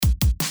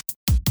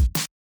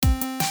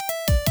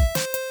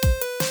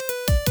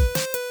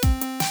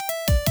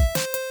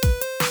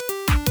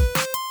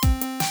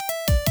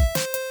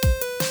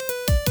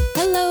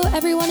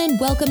everyone, and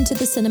welcome to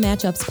the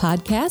Cinematchups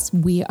podcast.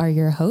 We are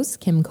your hosts,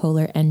 Kim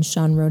Kohler and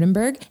Sean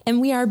Rodenberg,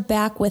 and we are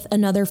back with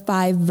another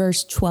 5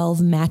 vs. 12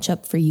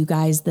 matchup for you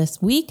guys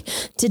this week.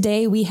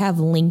 Today we have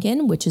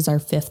Lincoln, which is our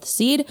 5th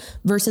seed,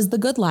 versus The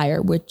Good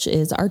Liar, which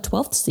is our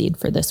 12th seed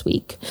for this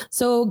week.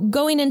 So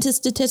going into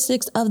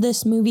statistics of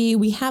this movie,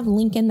 we have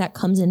Lincoln that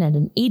comes in at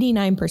an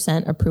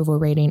 89% approval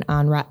rating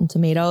on Rotten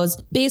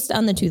Tomatoes, based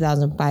on the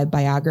 2005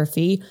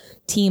 biography,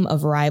 Team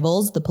of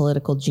Rivals, the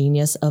Political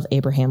Genius of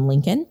Abraham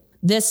Lincoln.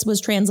 This was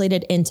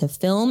translated into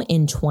film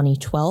in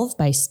 2012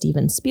 by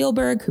Steven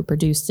Spielberg, who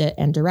produced it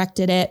and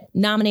directed it.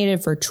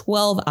 Nominated for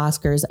 12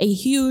 Oscars, a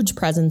huge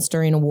presence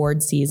during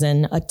award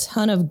season, a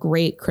ton of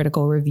great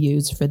critical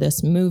reviews for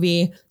this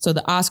movie. So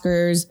the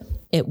Oscars,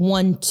 it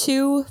won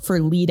 2 for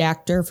lead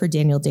actor for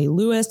Daniel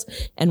Day-Lewis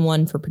and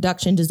 1 for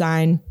production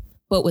design,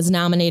 but was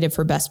nominated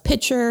for Best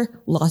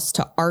Picture, lost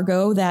to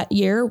Argo that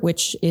year,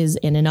 which is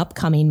in an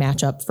upcoming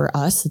matchup for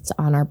us. It's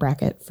on our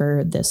bracket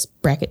for this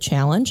bracket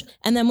challenge.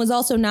 And then was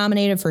also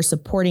nominated for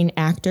Supporting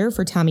Actor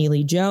for Tommy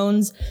Lee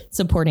Jones,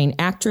 Supporting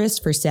Actress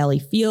for Sally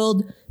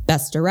Field,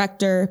 Best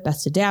Director,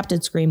 Best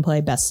Adapted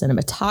Screenplay, Best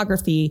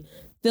Cinematography,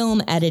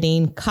 Film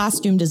Editing,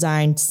 Costume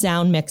Design,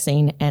 Sound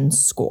Mixing, and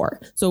Score.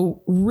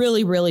 So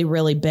really, really,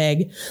 really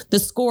big. The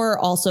score,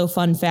 also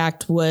fun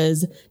fact,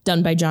 was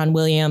done by John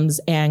Williams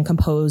and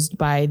composed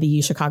by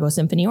the Chicago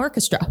Symphony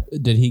Orchestra.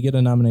 Did he get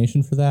a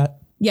nomination for that?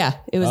 Yeah,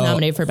 it was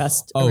nominated for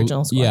Best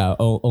Original Score. Yeah,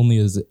 only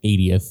his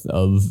 80th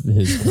of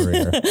his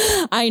career.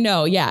 I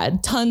know, yeah,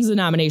 tons of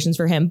nominations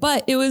for him,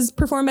 but it was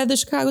performed by the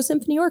Chicago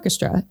Symphony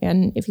Orchestra.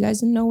 And if you guys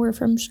didn't know, we're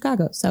from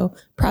Chicago, so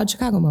proud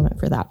Chicago moment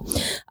for that.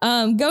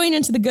 Going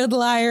into The Good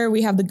Liar,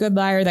 we have The Good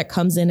Liar that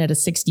comes in at a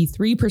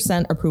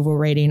 63% approval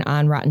rating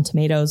on Rotten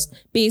Tomatoes,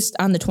 based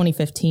on the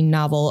 2015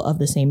 novel of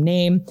the same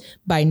name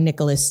by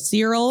Nicholas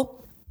Cyril.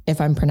 If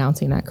I'm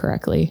pronouncing that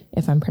correctly.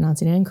 If I'm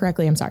pronouncing it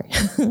incorrectly, I'm sorry.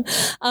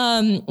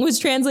 Was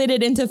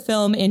translated into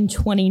film in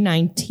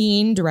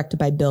 2019, directed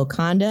by Bill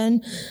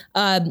Condon.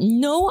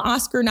 No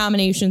Oscar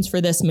nominations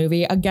for this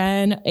movie.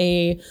 Again,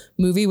 a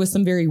movie with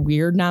some very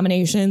weird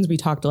nominations. We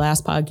talked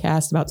last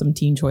podcast about some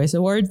Teen Choice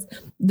Awards.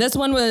 This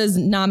one was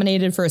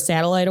nominated for a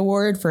Satellite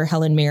Award for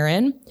Helen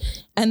Mirren,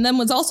 and then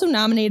was also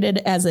nominated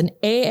as an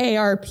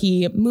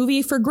AARP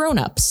movie for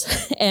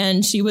grown-ups.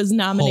 And she was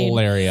nominated.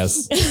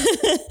 Hilarious.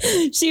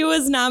 She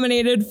was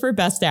nominated for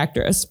Best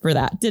Actress for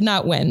that. Did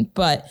not win,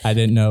 but I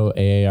didn't know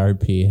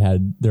AARP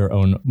had their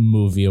own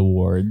movie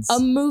awards. A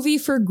movie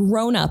for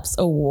grown-ups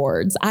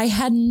awards. I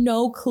had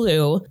no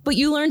clue, but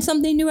you learn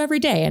something new every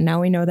day. And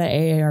now we know that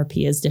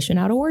AARP is dishing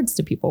out awards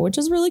to people, which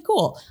is really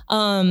cool.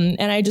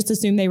 And I just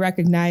assume they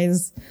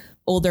recognize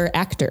older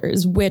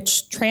actors,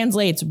 which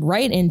translates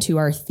right into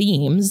our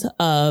themes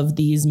of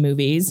these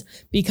movies,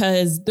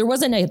 because there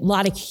wasn't a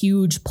lot of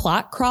huge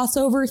plot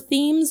crossover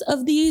themes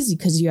of these,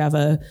 because you have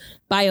a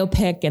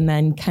biopic and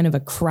then kind of a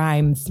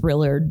crime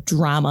thriller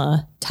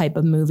drama type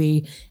of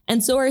movie.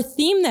 And so our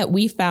theme that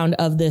we found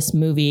of this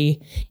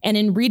movie, and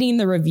in reading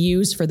the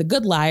reviews for The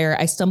Good Liar,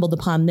 I stumbled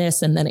upon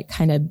this, and then it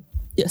kind of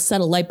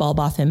set a light bulb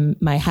off in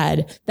my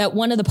head, that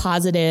one of the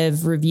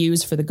positive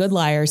reviews for The Good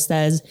Liar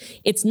says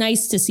it's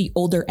nice to see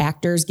older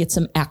actors get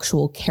some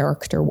actual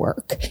character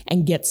work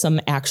and get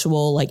some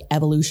actual like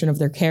evolution of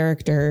their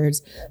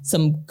characters,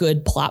 some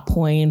good plot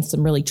points,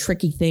 some really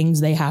tricky things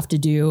they have to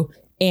do.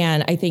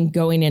 And I think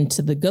going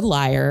into The Good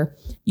Liar,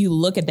 you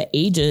look at the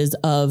ages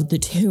of the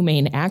 2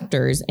 main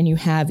actors, and you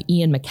have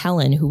Ian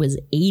McKellen, who was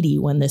 80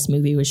 when this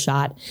movie was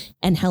shot,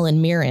 and Helen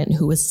Mirren,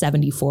 who was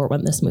 74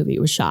 when this movie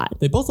was shot.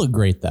 They both look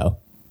great, though.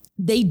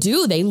 They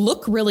do. They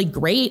look really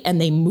great, and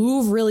they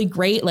move really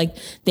great. Like,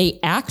 they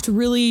act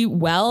really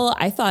well.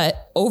 I thought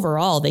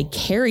overall they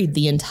carried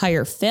the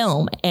entire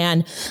film.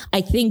 And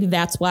I think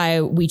that's why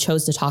we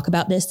chose to talk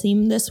about this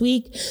theme this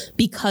week,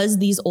 because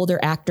these older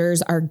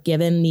actors are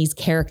given these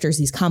characters,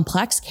 these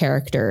complex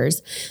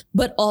characters,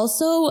 but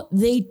also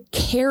they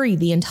carry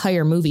the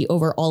entire movie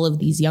over all of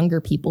these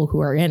younger people who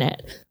are in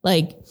it.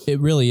 Like, it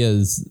really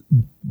is.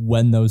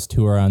 When those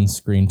two are on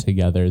screen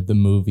together, the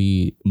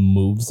movie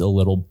moves a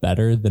little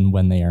better than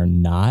when they are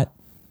not,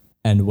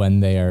 and when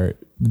they are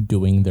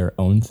doing their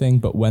own thing.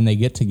 But when they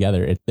get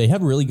together, they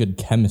have really good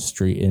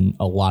chemistry in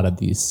a lot of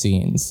these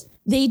scenes.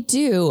 They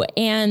do.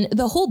 And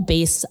the whole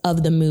base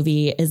of the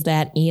movie is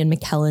that Ian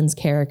McKellen's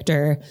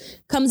character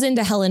comes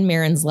into Helen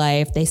Mirren's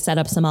life. They set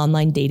up some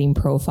online dating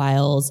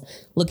profiles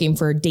looking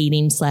for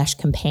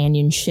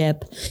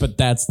dating/companionship. But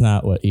that's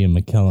not what Ian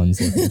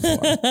McKellen's looking for.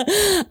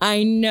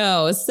 I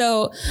know.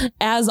 So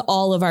as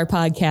all of our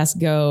podcasts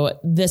go,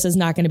 this is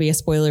not going to be a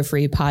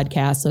spoiler-free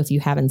podcast. So if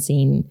you haven't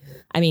seen,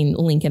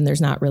 Lincoln,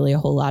 there's not really a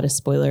whole lot of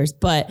spoilers.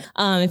 But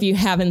if you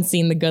haven't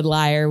seen The Good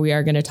Liar, we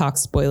are going to talk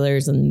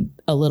spoilers and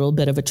a little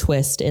bit of a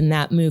twist in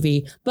that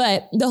movie.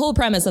 But the whole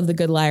premise of The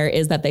Good Liar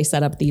is that they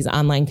set up these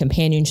online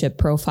companionship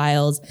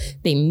profiles.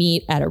 They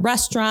meet at a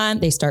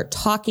restaurant, they start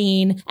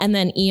talking, and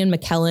then Ian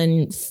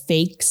McKellen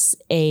fakes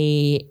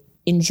a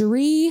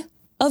injury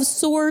of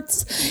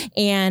sorts.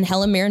 And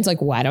Helen Mirren's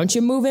like, why don't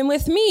you move in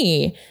with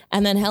me?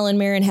 And then Helen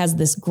Mirren has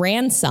this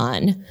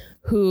grandson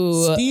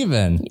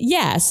Steven,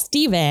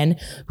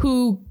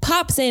 who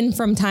pops in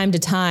from time to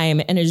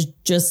time and is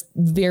just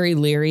very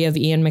leery of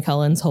Ian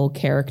McKellen's whole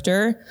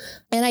character.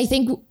 And I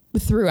think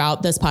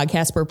throughout this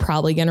podcast, we're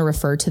probably going to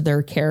refer to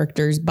their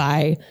characters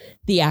by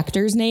the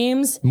actors'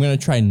 names. I'm going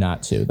to try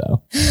not to,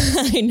 though.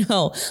 I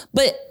know.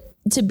 But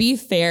to be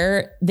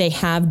fair, they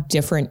have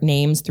different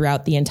names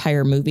throughout the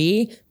entire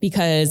movie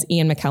because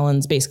Ian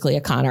McKellen's basically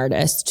a con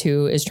artist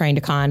who is trying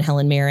to con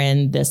Helen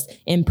Mirren, this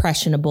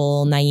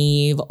impressionable,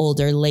 naive,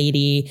 older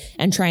lady,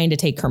 and trying to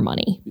take her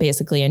money,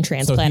 basically, and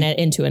transplant it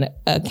into an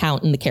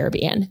account in the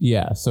Caribbean.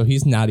 Yeah, so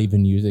he's not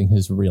even using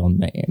his real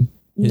name.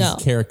 His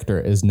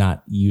character is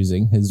not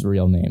using his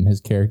real name.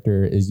 His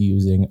character is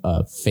using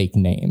a fake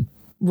name.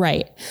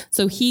 Right.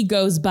 So he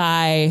goes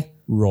by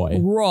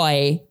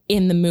Roy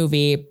in the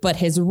movie, but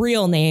his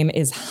real name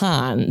is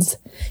Hans.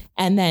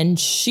 And then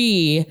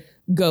she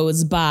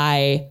goes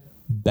by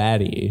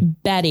Betty,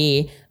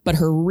 but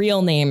her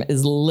real name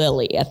is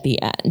Lily at the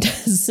end.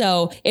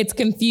 So it's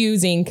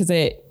confusing because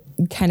it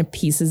kind of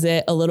pieces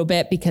it a little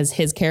bit because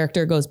his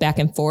character goes back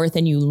and forth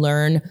and you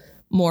learn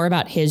more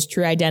about his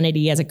true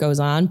identity as it goes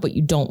on, but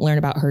you don't learn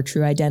about her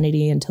true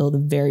identity until the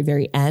very,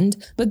 very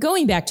end. But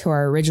going back to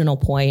our original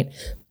point,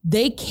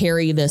 they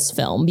carry this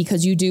film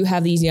because you do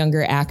have these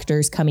younger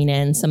actors coming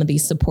in, some of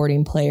these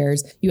supporting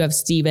players. You have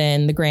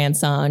Steven, the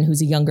grandson,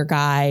 who's a younger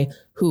guy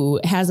who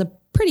has a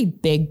pretty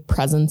big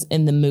presence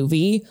in the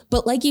movie.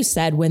 But like you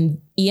said, when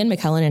Ian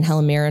McKellen and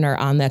Helen Mirren are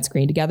on that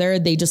screen together,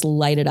 they just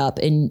light it up.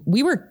 And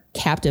we were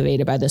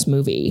captivated by this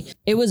movie.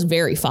 It was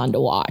very fun to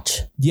watch.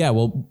 Yeah,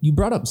 well, you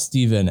brought up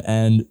Steven,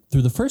 and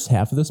through the first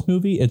half of this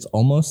movie, it's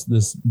almost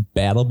this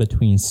battle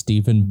between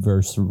Steven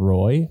versus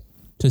Roy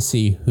to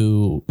see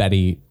who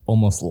Betty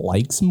almost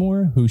likes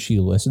more, who she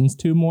listens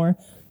to more.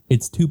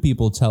 It's two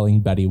people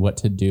telling Betty what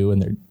to do,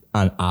 and they're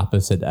on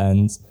opposite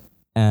ends.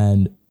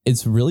 And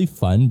it's really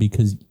fun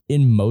because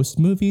in most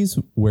movies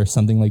where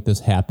something like this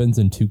happens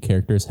and two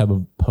characters have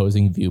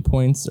opposing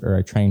viewpoints or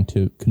are trying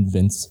to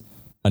convince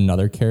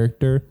another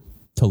character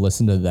to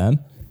listen to them,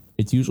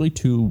 it's usually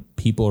two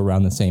people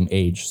around the same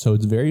age. So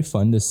it's very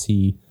fun to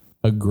see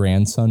a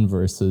grandson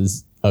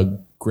versus a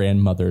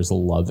grandmother's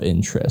love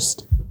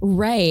interest.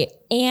 Right.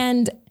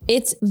 And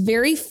it's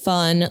very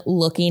fun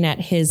looking at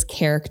his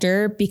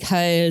character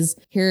because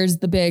here's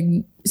the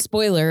big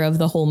spoiler of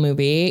the whole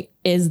movie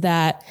is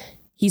that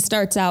he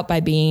starts out by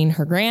being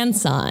her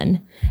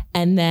grandson,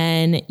 and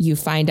then you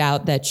find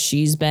out that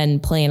she's been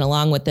playing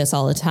along with this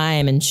all the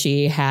time, and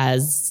she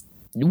has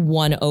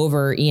won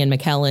over Ian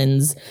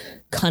McKellen's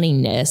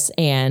cunningness,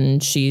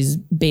 and she's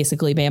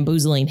basically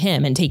bamboozling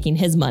him and taking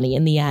his money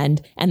in the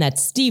end, and that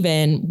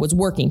Steven was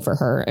working for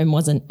her and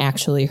wasn't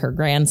actually her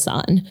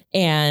grandson.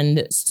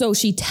 And so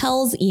she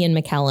tells Ian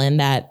McKellen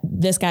that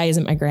this guy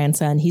isn't my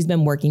grandson. He's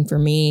been working for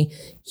me.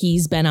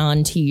 He's been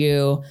on to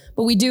you.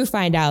 But we do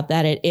find out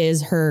that it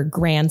is her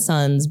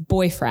grandson's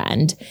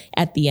boyfriend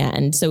at the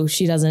end. So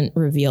she doesn't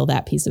reveal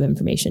that piece of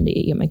information to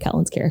Ian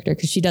McKellen's character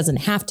because she doesn't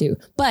have to.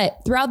 But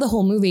throughout the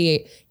whole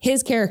movie,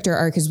 his character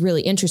arc is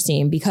really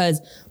interesting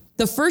because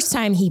the first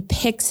time he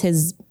picks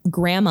his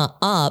grandma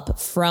up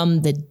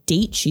from the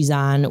date she's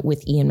on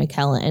with Ian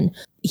McKellen,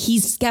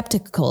 he's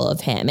skeptical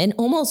of him and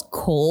almost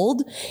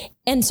cold.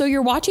 And so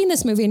you're watching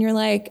this movie and you're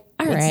like,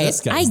 all What's right, this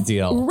guy's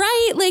deal?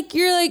 Right. Like,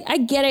 you're like, I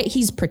get it.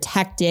 He's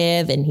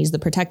protective and he's the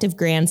protective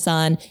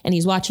grandson and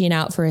he's watching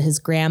out for his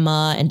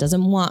grandma and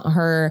doesn't want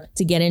her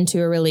to get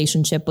into a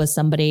relationship with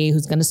somebody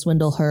who's going to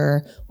swindle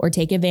her or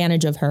take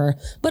advantage of her.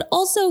 But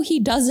also he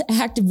does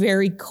act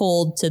very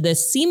cold to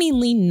this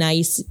seemingly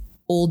nice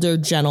older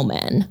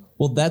gentleman.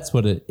 Well, that's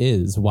what it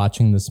is.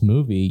 Watching this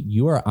movie,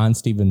 you are on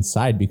Steven's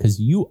side because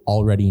you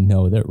already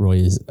know that Roy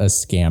is a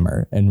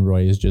scammer and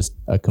Roy is just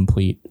a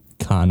complete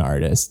con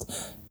artist.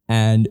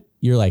 And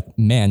you're like,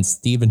 man,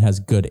 Steven has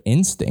good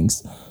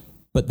instincts.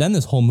 But then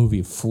this whole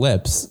movie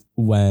flips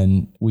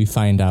when we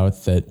find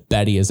out that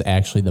Betty is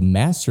actually the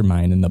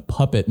mastermind and the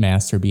puppet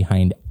master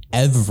behind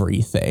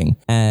everything.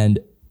 And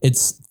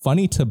it's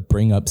funny to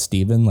bring up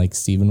Steven, like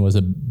Steven was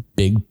a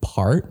big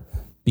part,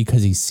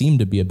 because he seemed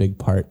to be a big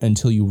part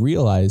until you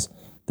realize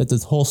that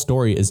this whole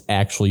story is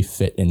actually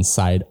fit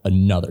inside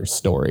another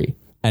story.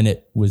 And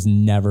it was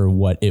never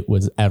what it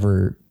was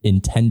ever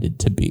intended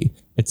to be.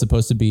 It's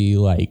supposed to be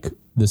like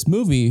this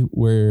movie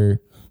where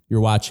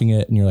you're watching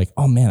it and you're like,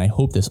 oh man, I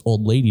hope this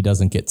old lady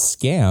doesn't get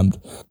scammed.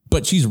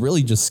 But she's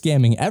really just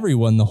scamming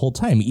everyone the whole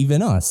time,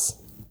 even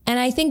us. And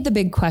I think the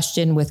big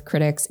question with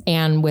critics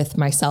and with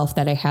myself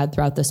that I had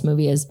throughout this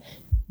movie is,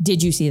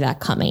 did you see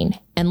that coming?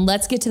 And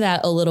let's get to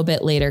that a little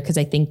bit later because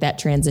I think that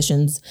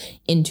transitions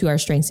into our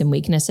strengths and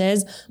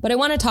weaknesses. But I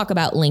want to talk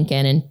about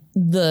Lincoln and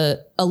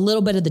a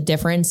little bit of the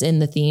difference in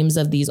the themes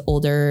of these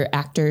older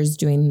actors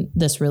doing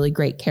this really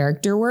great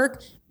character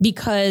work,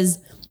 because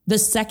the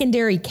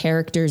secondary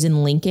characters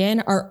in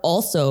Lincoln are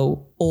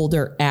also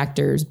older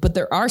actors, but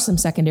there are some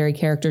secondary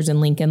characters in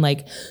Lincoln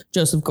like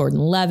Joseph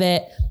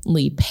Gordon-Levitt,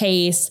 Lee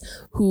Pace,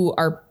 who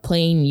are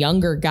playing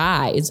younger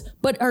guys,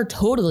 but are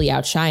totally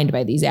outshined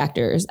by these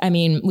actors. I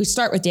mean, we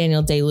start with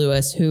Daniel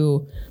Day-Lewis,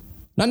 who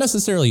Not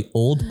necessarily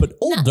old, but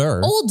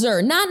older.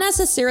 Not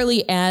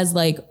necessarily as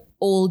like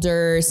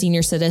older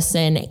senior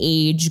citizen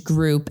age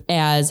group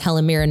as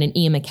Helen Mirren and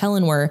Ian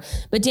McKellen were,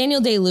 but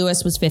Daniel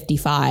Day-Lewis was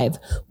 55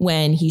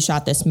 when he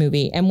shot this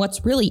movie. And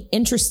what's really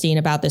interesting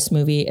about this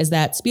movie is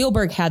that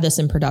Spielberg had this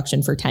in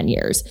production for 10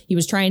 years. He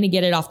was trying to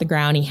get it off the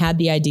ground. He had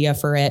the idea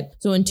for it.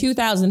 So in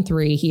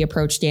 2003, he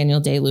approached Daniel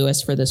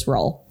Day-Lewis for this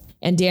role.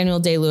 And Daniel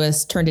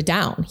Day-Lewis turned it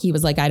down. He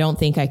was like, I don't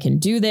think I can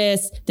do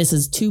this. This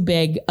is too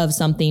big of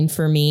something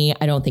for me.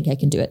 I don't think I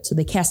can do it. So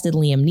they casted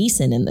Liam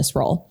Neeson in this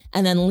role.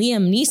 And then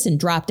Liam Neeson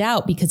dropped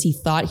out because he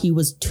thought he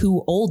was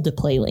too old to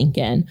play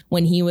Lincoln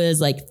when he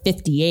was like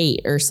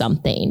 58 or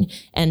something.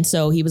 And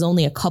so he was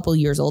only a couple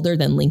years older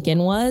than Lincoln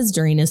was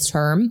during his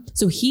term.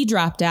 So he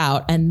dropped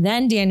out. And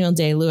then Daniel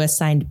Day-Lewis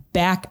signed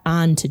back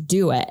on to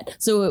do it.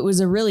 So it was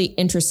a really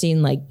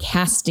interesting like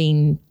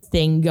casting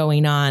thing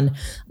going on.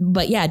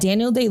 But yeah,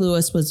 Daniel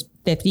Day-Lewis was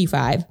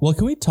 55. Well,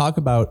 can we talk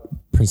about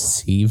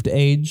perceived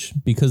age?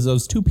 Because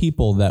those two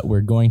people that were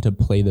going to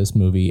play this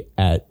movie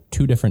at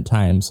two different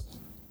times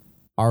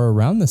are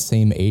around the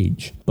same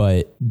age.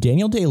 But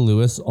Daniel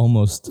Day-Lewis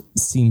almost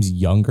seems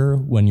younger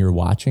when you're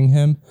watching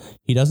him.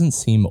 He doesn't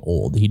seem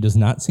old. He does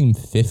not seem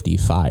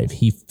 55.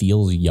 He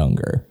feels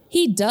younger.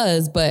 He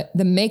does, but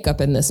the makeup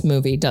in this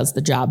movie does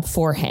the job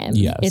for him.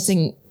 Yes. It's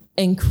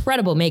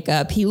incredible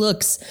makeup. He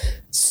looks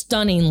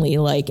stunningly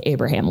like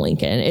Abraham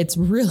Lincoln. It's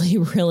really,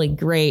 really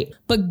great.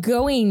 But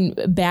going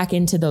back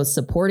into those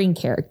supporting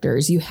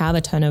characters, you have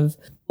a ton of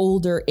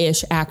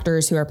older-ish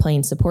actors who are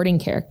playing supporting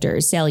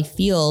characters. Sally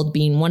Field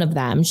being one of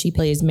them. She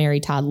plays Mary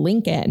Todd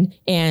Lincoln,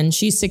 and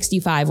she's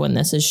 65 when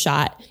this is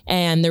shot.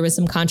 And there was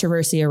some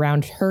controversy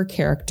around her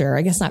character.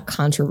 I guess not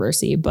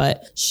controversy,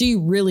 but she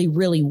really,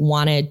 really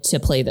wanted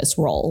to play this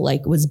role,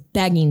 like was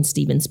begging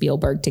Steven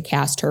Spielberg to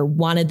cast her,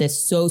 wanted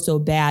this so, so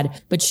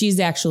bad. But she's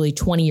actually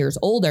 20 years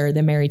older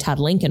than Mary Todd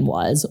Lincoln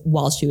was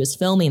while she was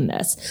filming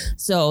this.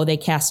 So they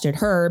casted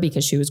her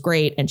because she was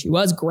great, and she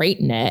was great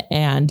in it.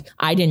 And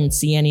I didn't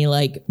see any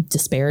like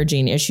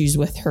disparaging issues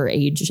with her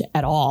age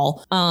at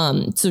all.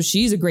 So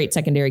she's a great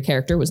secondary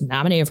character, was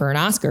nominated for an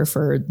Oscar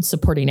for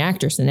supporting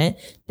actress in it.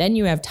 Then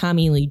you have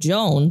Tommy Lee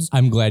Jones.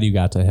 I'm glad you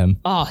got to him.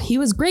 Oh, he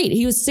was great.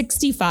 He was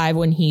 65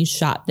 when he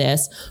shot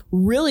this.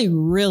 Really,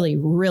 really,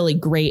 really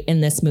great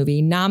in this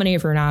movie.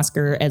 Nominated for an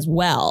Oscar as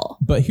well.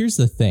 But here's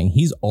the thing.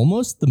 He's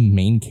almost the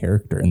main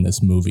character in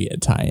this movie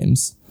at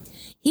times.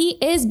 He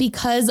is,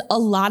 because a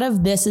lot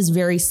of this is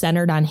very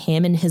centered on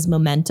him and his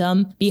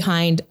momentum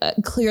behind.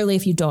 Clearly,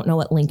 if you don't know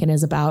what Lincoln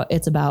is about,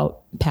 it's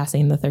about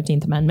passing the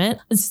 13th Amendment.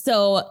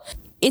 So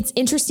it's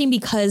interesting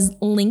because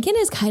Lincoln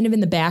is kind of in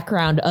the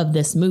background of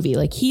this movie.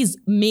 Like he's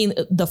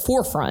the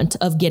forefront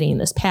of getting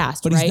this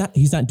passed, but right?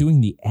 He's not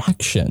doing the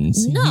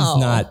actions.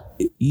 No.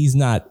 He's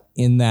not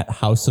in that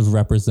House of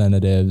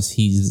Representatives.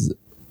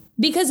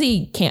 Because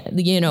he can't,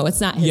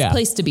 it's not his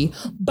place to be.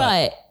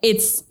 But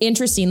it's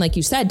interesting, like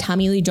you said,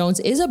 Tommy Lee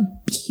Jones is a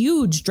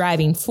huge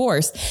driving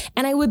force.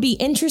 And I would be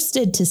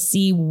interested to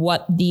see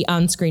what the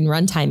on-screen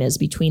runtime is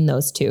between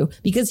those two,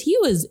 because he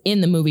was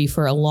in the movie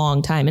for a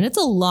long time. And it's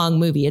a long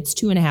movie. It's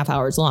 2.5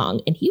 hours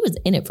long. And he was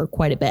in it for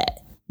quite a bit.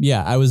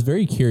 Yeah, I was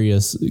very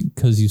curious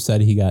because you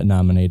said he got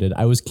nominated.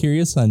 I was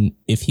curious on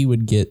if he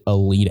would get a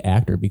lead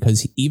actor,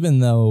 because even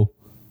though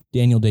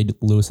Daniel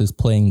Day-Lewis is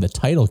playing the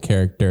title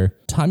character,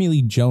 Tommy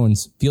Lee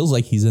Jones feels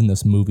like he's in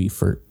this movie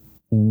for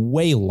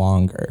way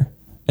longer.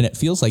 And it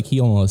feels like he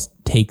almost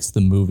takes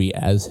the movie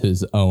as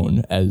his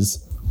own,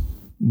 as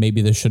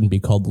maybe this shouldn't be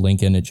called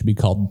Lincoln. It should be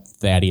called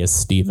Thaddeus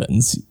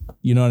Stevens.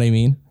 You know what I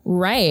mean?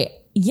 Right.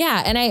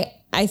 Yeah. And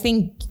I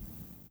think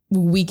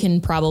we can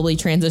probably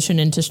transition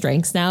into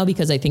strengths now,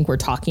 because I think we're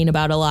talking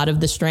about a lot of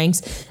the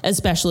strengths,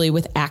 especially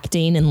with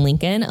acting in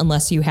Lincoln,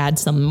 unless you had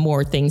some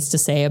more things to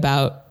say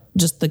about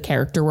just the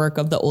character work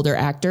of the older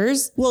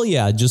actors. Well,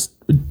 yeah, just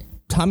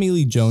Tommy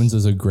Lee Jones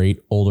is a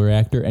great older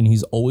actor, and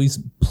he's always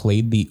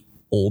played the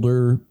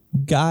older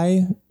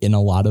guy in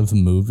a lot of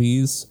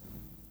movies.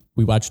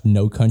 We watched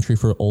No Country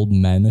for Old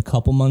Men a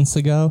couple months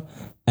ago,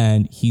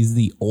 and he's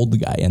the old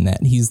guy in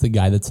that. He's the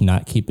guy that's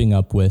not keeping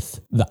up with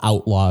the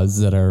outlaws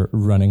that are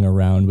running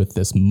around with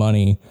this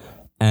money.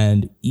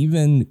 And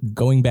even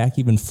going back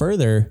even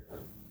further,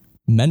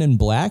 Men in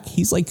Black,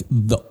 he's like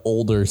the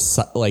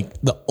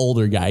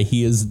older guy.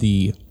 He is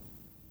the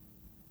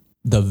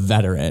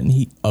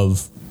veteran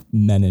of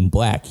Men in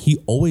Black. He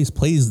always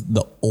plays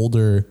the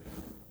older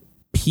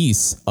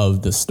piece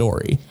of the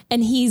story.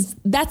 And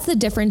that's the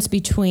difference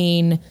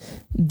between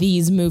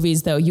these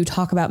movies, though. You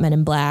talk about Men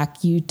in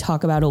Black, you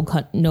talk about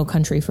No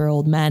Country for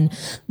Old Men.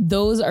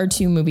 Those are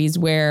two movies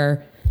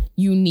where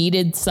you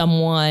needed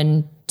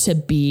someone to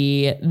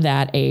be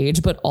that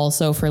age, but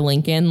also for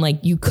Lincoln, like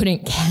you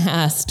couldn't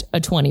cast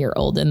a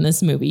 20-year-old in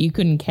this movie. You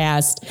couldn't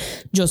cast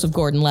Joseph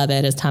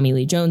Gordon-Levitt as Tommy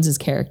Lee Jones's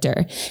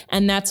character.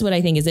 And that's what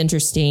I think is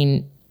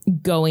interesting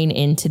going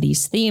into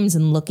these themes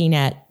and looking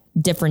at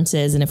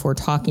differences. And if we're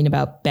talking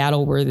about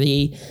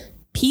battle-worthy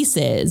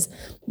pieces,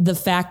 the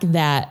fact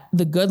that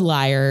The Good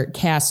Liar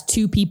cast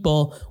two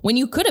people when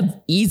you could have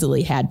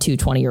easily had two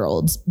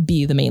 20-year-olds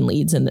be the main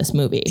leads in this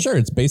movie. Sure,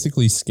 it's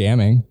basically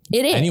scamming.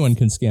 It is. Anyone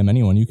can scam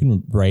anyone. You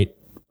can write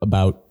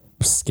about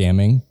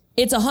scamming.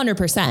 It's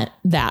 100%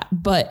 that,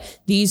 but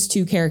these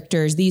two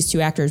characters, these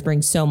two actors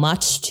bring so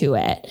much to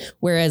it.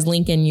 Whereas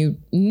Lincoln, you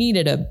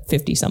needed a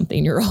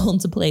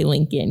 50-something-year-old to play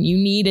Lincoln. You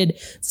needed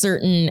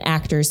certain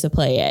actors to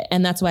play it.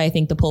 And that's why I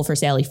think The Pull for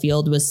Sally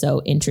Field was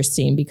so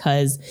interesting,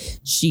 because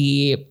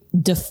she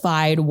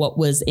defied what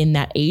was in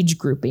that age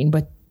grouping,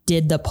 but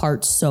did the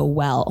part so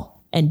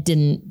well and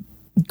didn't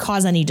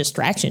cause any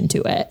distraction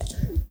to it.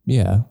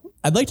 Yeah.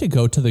 I'd like to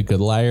go to The Good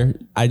Liar.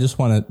 I just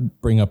want to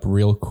bring up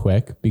real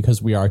quick,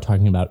 because we are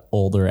talking about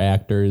older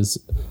actors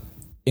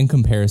in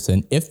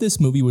comparison. If this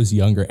movie was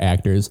younger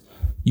actors,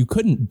 you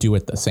couldn't do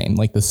it the same.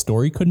 Like, the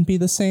story couldn't be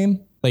the same.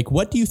 Like,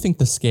 what do you think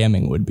the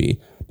scamming would be?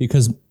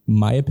 Because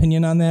my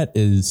opinion on that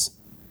is,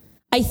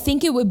 I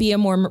think it would be a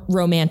more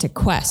romantic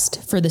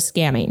quest for the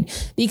scamming,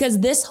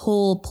 because this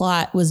whole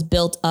plot was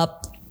built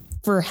up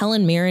for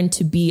Helen Mirren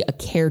to be a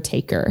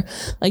caretaker.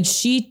 Like,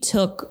 she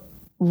took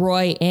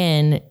Roy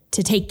in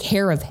to take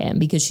care of him,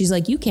 because she's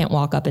like, you can't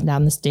walk up and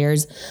down the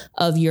stairs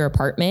of your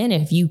apartment.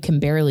 If you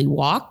can barely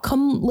walk,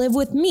 come live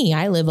with me.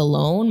 I live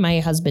alone. My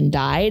husband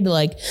died,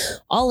 like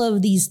all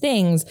of these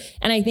things.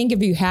 And I think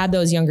if you had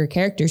those younger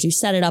characters, you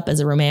set it up as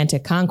a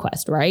romantic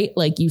conquest, right?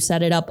 Like, you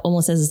set it up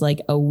almost as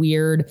like a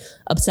weird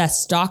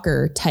obsessed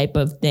stalker type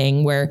of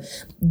thing, where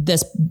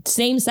this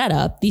same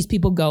setup, these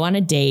people go on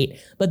a date,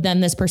 but then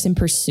this person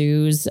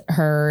pursues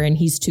her and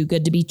he's too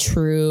good to be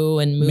true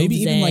and moves in. maybe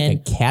even like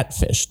a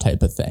catfish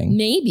type of thing.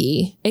 Maybe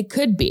it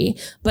could be,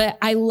 but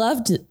I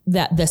loved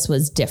that this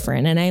was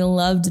different. And I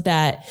loved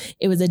that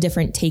it was a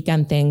different take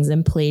on things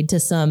and played to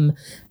some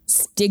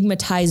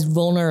stigmatized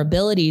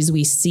vulnerabilities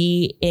we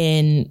see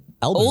in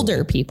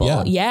older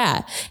people.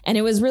 Yeah. And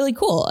it was really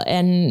cool.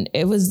 And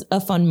it was a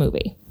fun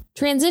movie.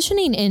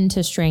 Transitioning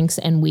into strengths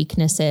and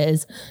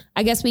weaknesses,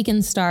 I guess we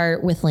can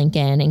start with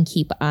Lincoln and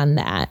keep on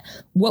that.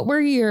 What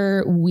were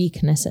your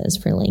weaknesses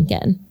for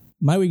Lincoln?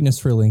 My weakness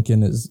for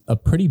Lincoln is a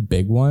pretty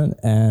big one,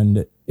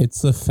 and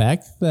it's the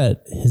fact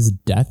that his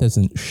death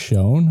isn't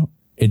shown.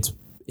 It's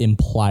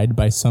implied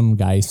by some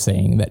guy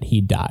saying that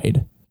he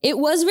died. It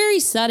was very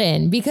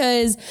sudden,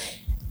 because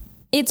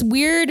it's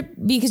weird,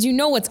 because you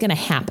know what's going to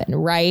happen,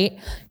 right?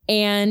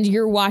 And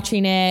you're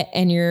watching it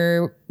and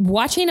you're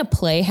watching a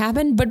play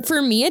happen. But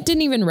for me, it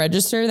didn't even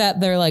register that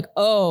they're like,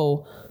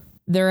 oh,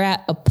 they're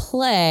at a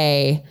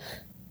play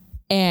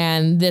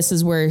and this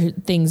is where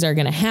things are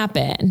going to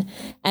happen.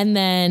 And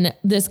then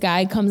this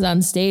guy comes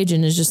on stage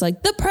and is just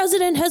like, the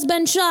president has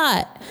been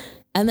shot.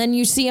 And then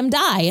you see him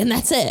die and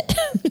that's it.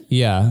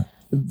 Yeah,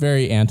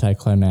 very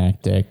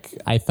anticlimactic.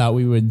 I thought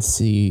we would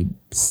see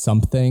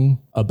something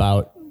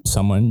about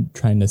someone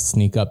trying to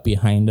sneak up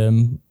behind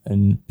him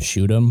and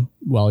shoot him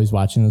while he's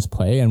watching this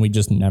play, and we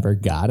just never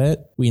got it.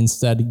 We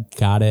instead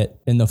got it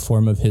in the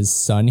form of his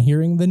son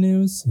hearing the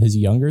news, his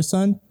younger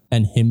son,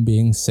 and him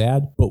being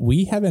sad. But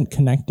we haven't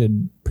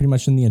connected pretty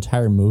much in the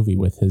entire movie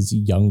with his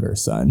younger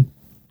son.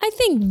 I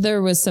think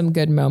there was some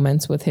good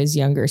moments with his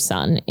younger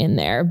son in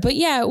there, but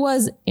yeah, it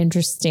was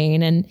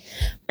interesting. And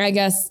I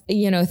guess,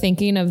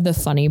 thinking of the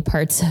funny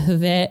parts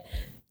of it,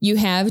 you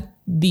have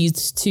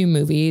these two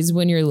movies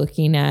when you're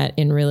looking at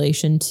in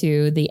relation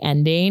to the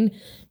ending.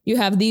 You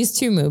have these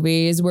two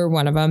movies where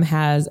one of them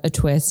has a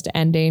twist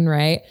ending,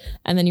 right?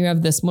 And then you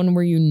have this one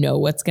where you know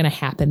what's going to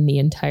happen the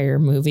entire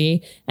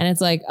movie. And it's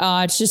like,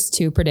 oh, it's just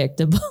too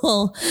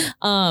predictable.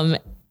 I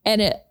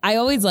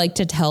always like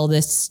to tell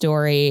this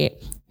story.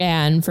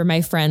 And for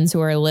my friends who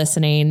are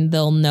listening,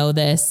 they'll know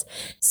this.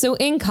 So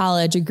in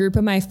college, a group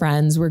of my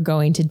friends were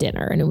going to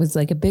dinner, and it was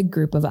like a big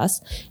group of us.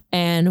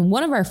 And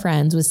one of our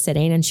friends was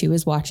sitting and she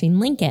was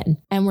watching Lincoln.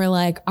 And we're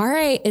like, all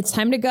right, it's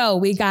time to go.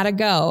 We got to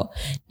go.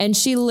 And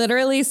she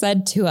literally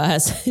said to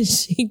us,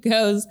 she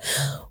goes,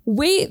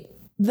 wait,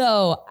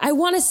 though, I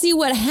want to see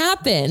what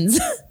happens.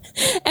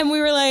 And we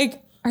were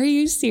like, are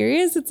you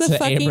serious? It's a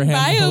fucking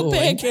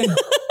biopic.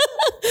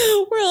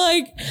 We're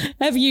like,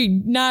 have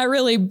you not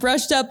really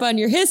brushed up on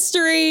your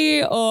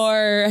history,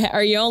 or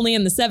are you only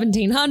in the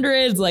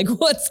 1700s? Like,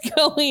 what's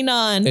going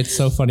on? It's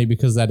so funny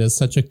because that is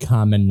such a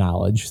common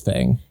knowledge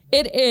thing.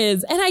 It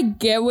is. And I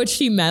get what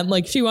she meant.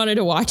 Like, she wanted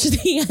to watch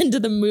the end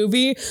of the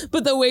movie,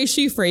 but the way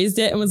she phrased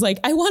it and was like,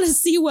 I want to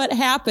see what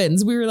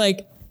happens. We were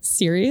like,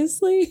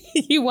 seriously?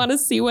 You want to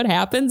see what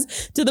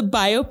happens to the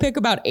biopic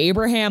about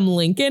Abraham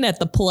Lincoln at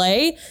the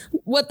play?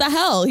 What the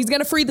hell? He's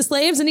going to free the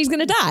slaves and he's going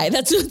to die.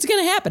 That's what's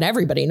going to happen.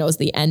 Everybody knows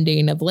the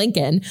ending of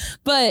Lincoln.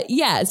 But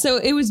yeah, so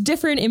it was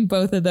different in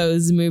both of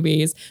those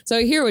movies. So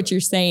I hear what you're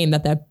saying,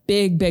 that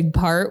big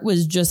part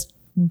was just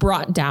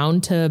brought down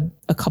to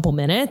a couple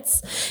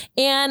minutes.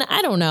 And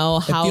I don't know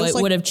how it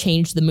would have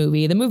changed the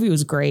movie. The movie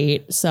was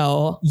great.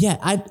 So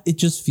yeah, it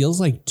just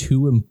feels like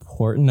too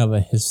important of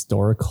a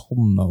historical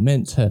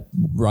moment to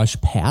rush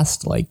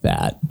past like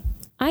that.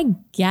 I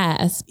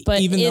guess, but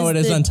even though it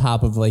is on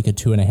top of like a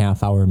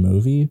 2.5 hour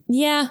movie.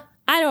 Yeah.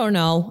 I don't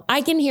know.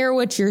 I can hear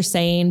what you're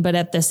saying, but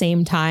at the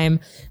same time,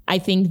 I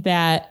think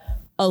that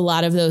a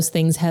lot of those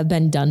things have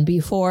been done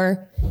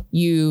before.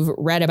 You've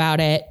read about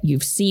it.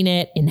 You've seen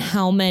it in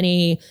how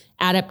many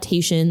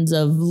adaptations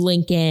of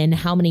Lincoln,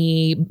 how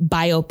many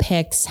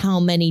biopics, how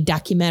many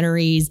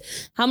documentaries,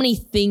 how many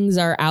things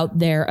are out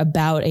there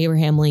about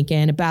Abraham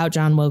Lincoln, about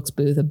John Wilkes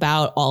Booth,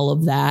 about all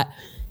of that.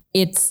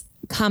 It's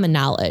common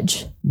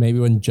knowledge. Maybe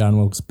when John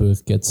Wilkes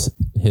Booth gets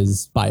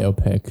his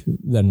biopic,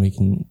 then we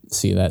can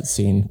see that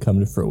scene come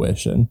to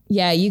fruition.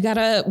 Yeah, you got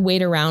to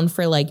wait around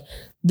for like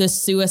the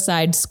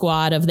Suicide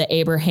Squad of the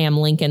Abraham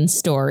Lincoln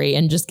story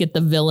and just get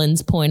the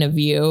villain's point of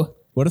view.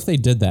 What if they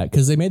did that?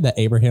 Because they made that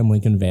Abraham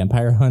Lincoln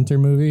Vampire Hunter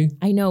movie.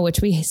 I know, which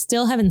we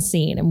still haven't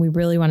seen and we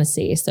really want to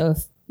see. So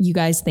if you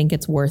guys think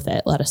it's worth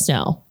it, let us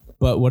know.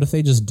 But what if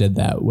they just did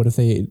that? What if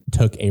they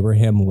took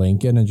Abraham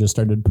Lincoln and just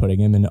started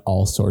putting him in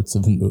all sorts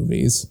of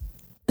movies?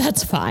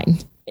 That's fine.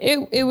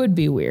 It would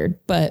be weird,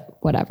 but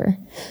whatever.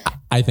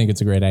 I think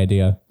it's a great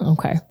idea.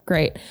 Okay,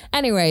 great.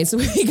 Anyways,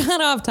 we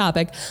got off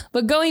topic,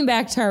 but going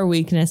back to our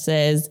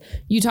weaknesses,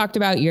 you talked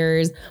about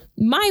yours.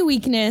 My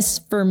weakness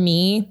for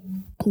me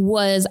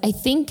was, I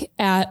think,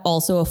 at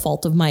also a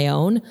fault of my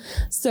own.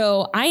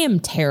 So I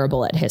am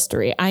terrible at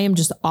history. I am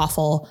just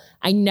awful.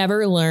 I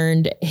never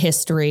learned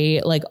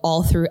history like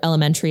all through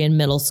elementary and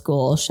middle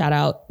school. Shout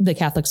out the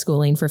Catholic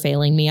schooling for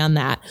failing me on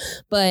that.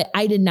 But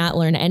I did not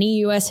learn any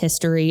U.S.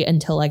 history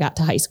until I got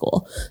to high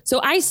school. So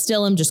I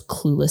still am just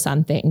clueless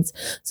on things.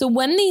 So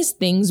when these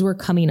things were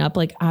coming up,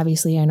 like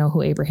obviously I know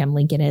who Abraham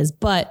Lincoln is,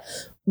 but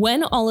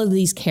when all of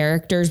these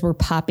characters were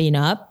popping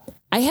up,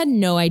 I had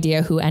no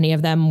idea who any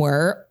of them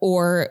were,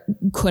 or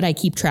could I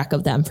keep track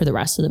of them for the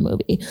rest of the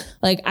movie?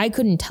 Like, I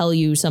couldn't tell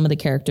you some of the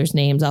characters'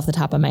 names off the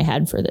top of my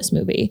head for this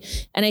movie.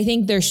 And I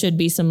think there should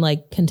be some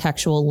like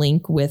contextual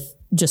link with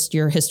just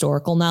your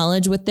historical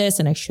knowledge with this.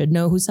 And I should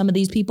know who some of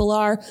these people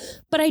are,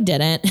 but I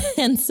didn't.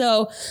 And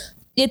so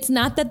it's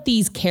not that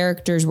these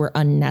characters were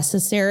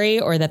unnecessary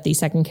or that these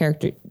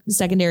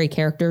secondary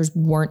characters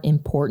weren't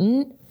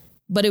important,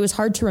 but it was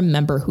hard to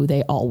remember who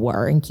they all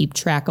were and keep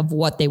track of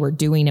what they were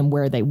doing and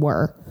where they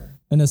were.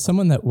 And as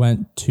someone that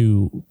went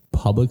to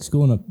public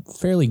school, and a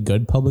fairly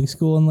good public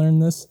school, and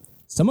learned this,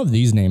 some of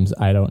these names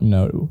I don't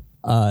know.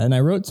 And I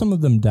wrote some of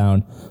them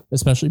down,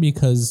 especially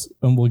because,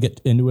 and we'll get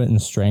into it in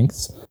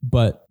strengths,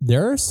 but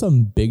there are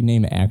some big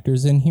name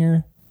actors in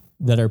here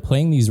that are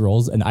playing these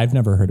roles, and I've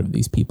never heard of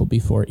these people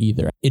before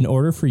either. In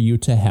order for you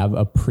to have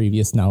a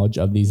previous knowledge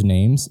of these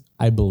names,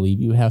 I believe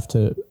you have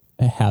to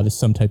have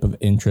some type of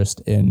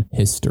interest in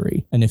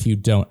history. And if you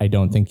don't, I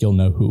don't think you'll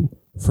know who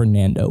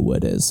Fernando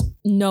Wood is.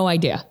 No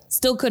idea.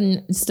 Still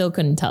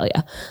couldn't tell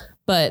you.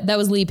 But that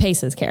was Lee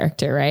Pace's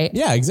character, right?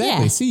 Yeah,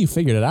 exactly. Yeah. See, you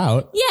figured it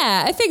out.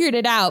 Yeah, I figured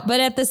it out. But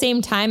at the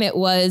same time, it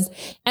was,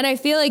 and I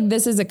feel like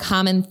this is a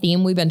common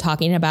theme we've been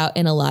talking about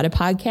in a lot of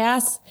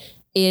podcasts,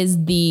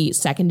 is the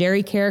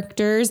secondary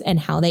characters and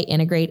how they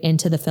integrate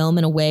into the film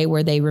in a way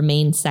where they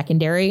remain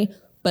secondary,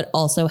 but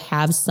also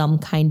have some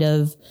kind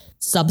of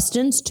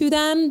substance to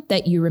them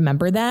that you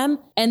remember them.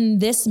 And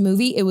this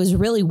movie, it was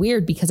really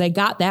weird because I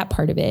got that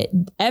part of it.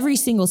 Every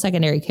single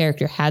secondary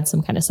character had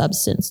some kind of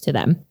substance to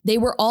them. They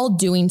were all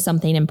doing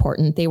something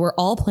important. They were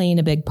all playing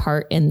a big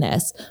part in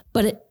this,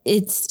 but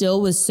it still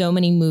was so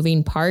many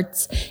moving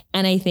parts.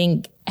 And I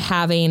think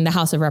having the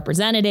House of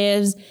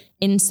Representatives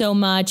in so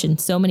much and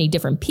so many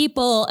different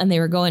people, and they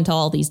were going to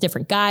all these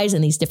different guys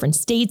in these different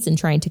states and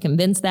trying to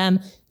convince them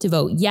to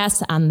vote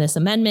yes on this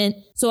amendment.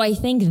 So I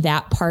think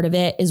that part of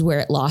it is where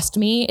it lost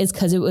me, is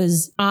because it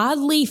was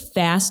oddly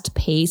fast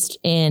paced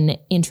in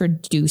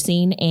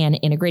introducing and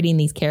integrating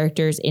these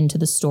characters into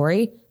the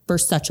story for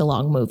such a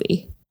long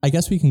movie. I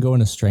guess we can go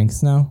into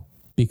strengths now,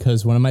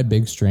 because one of my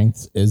big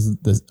strengths is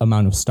the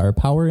amount of star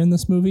power in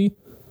this movie,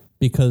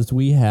 because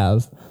we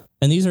have,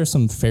 and these are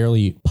some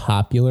fairly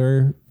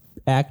popular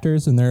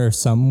actors, and there are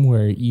some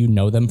where you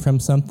know them from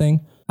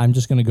something. I'm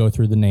just going to go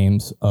through the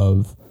names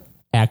of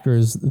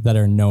actors that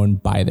are known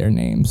by their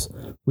names.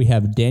 We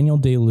have Daniel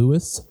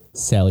Day-Lewis,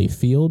 Sally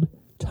Field,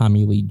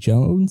 Tommy Lee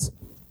Jones,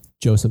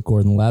 Joseph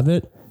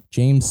Gordon-Levitt,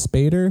 James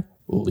Spader,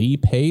 Lee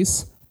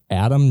Pace,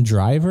 Adam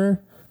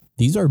Driver.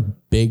 These are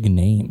big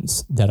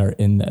names that are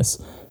in this.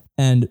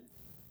 And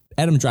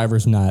Adam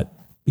Driver's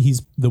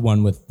he's the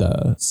one with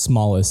the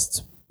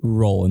smallest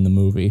role in the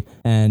movie,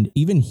 and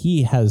even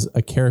he has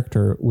a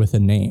character with a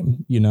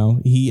name.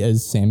 He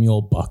is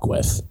Samuel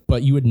Buckwith,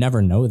 but you would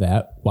never know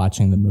that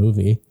watching the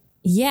movie.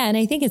 Yeah, and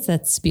I think it's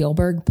that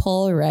Spielberg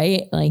pull,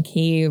 right? Like,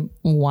 he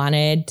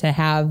wanted to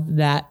have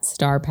that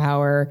star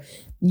power.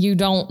 You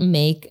don't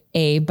make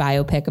a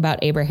biopic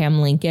about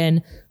Abraham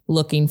Lincoln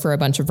looking for a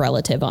bunch of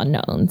relative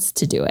unknowns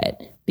to do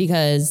it,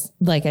 because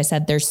like I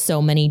said, there's so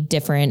many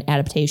different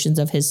adaptations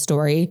of his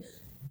story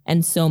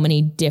and so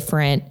many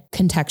different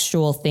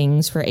contextual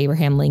things for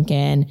Abraham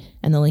Lincoln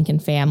and the Lincoln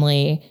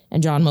family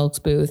and John Wilkes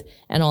Booth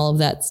and all of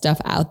that stuff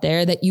out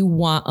there, that you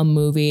want a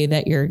movie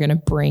that you're going to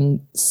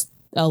bring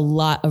a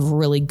lot of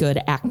really good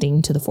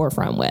acting to the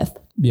forefront with.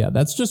 Yeah,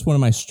 that's just one of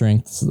my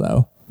strengths,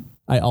 though.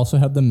 I also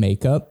have the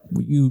makeup.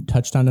 You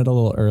touched on it a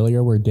little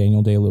earlier where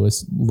Daniel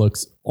Day-Lewis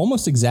looks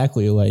almost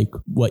exactly like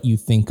what you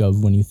think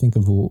of when you think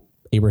of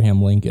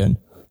Abraham Lincoln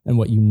and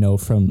what you know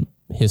from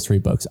history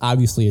books.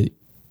 Obviously,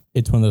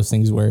 it's one of those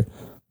things where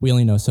we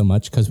only know so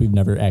much because we've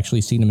never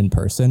actually seen him in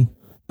person,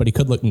 but he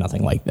could look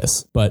nothing like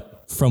this.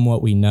 But from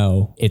what we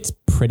know, it's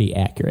pretty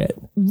accurate.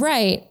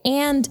 Right.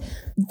 And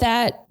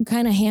that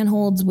kind of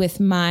handholds with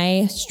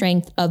my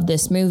strength of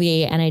this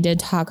movie. And I did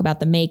talk about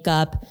the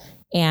makeup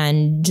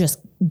and just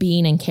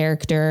being in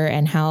character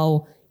and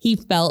how he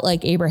felt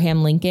like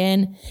Abraham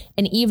Lincoln.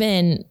 And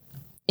even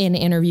in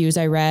interviews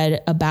I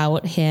read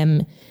about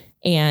him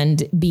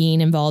and being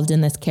involved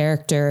in this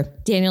character,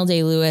 Daniel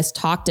Day-Lewis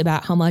talked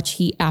about how much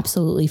he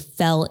absolutely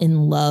fell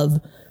in love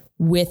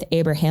with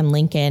Abraham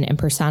Lincoln and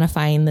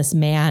personifying this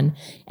man,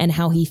 and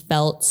how he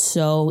felt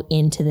so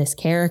into this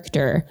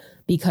character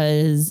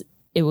because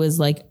it was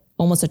like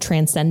almost a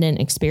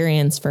transcendent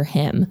experience for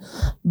him.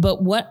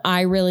 But what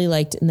I really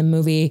liked in the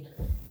movie,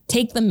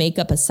 take the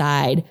makeup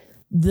aside,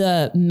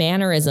 the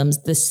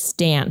mannerisms, the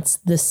stance,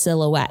 the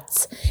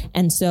silhouettes.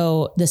 And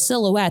so the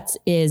silhouettes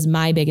is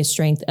my biggest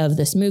strength of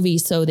this movie.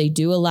 So they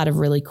do a lot of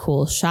really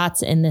cool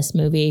shots in this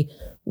movie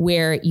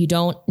where you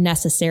don't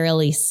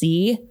necessarily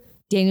see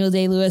Daniel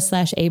Day-Lewis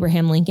 /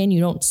 Abraham Lincoln.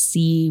 You don't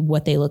see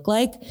what they look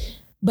like,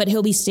 but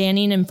he'll be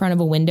standing in front of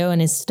a window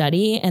in his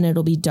study and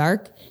it'll be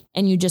dark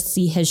and you just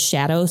see his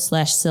shadow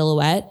 /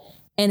 silhouette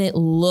and it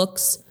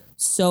looks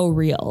so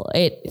real.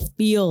 It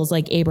feels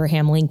like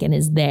Abraham Lincoln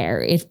is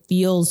there. It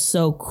feels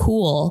so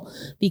cool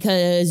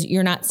because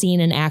you're not seeing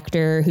an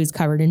actor who's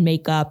covered in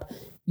makeup.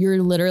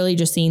 You're literally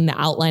just seeing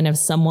the outline of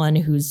someone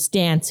whose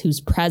stance, whose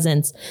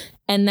presence.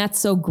 And that's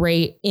so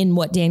great in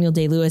what Daniel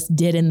Day-Lewis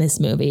did in this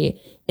movie,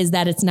 is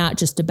that it's not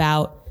just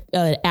about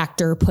an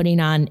actor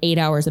putting on 8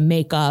 hours of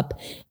makeup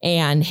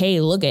and, hey,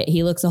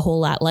 he looks a whole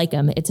lot like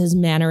him. It's his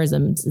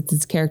mannerisms, it's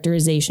his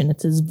characterization,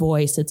 it's his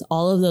voice, it's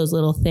all of those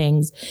little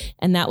things.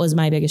 And that was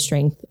my biggest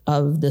strength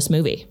of this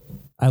movie.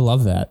 I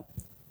love that.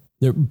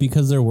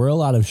 Because there were a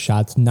lot of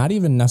shots, not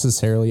even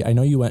necessarily, I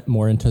know you went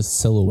more into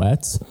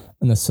silhouettes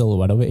and the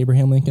silhouette of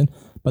Abraham Lincoln,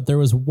 but there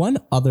was one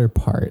other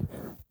part.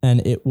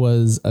 And it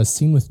was a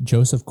scene with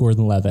Joseph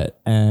Gordon-Levitt,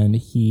 and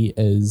he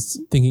is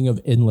thinking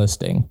of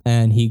enlisting,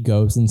 and he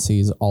goes and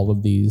sees all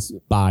of these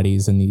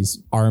bodies and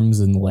these arms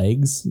and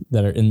legs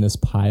that are in this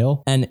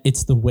pile. And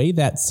it's the way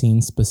that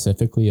scene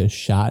specifically is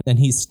shot. And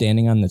he's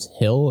standing on this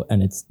hill,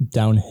 and it's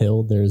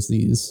downhill. There's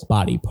these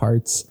body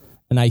parts.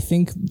 And I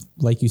think,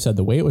 like you said,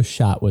 the way it was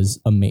shot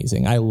was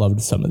amazing. I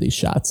loved some of these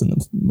shots in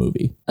the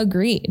movie.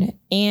 Agreed.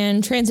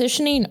 And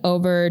transitioning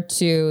over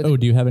to... Oh,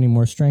 do you have any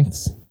more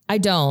strengths? I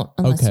don't,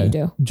 unless you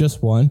do.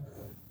 Just one.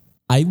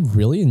 I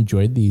really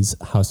enjoyed these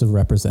House of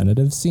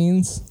Representatives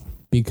scenes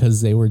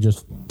because they were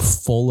just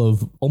full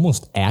of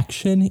almost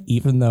action,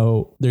 even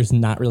though there's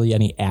not really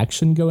any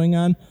action going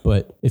on.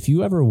 But if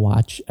you ever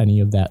watch any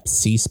of that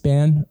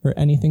C-SPAN or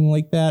anything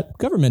like that,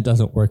 government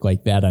doesn't work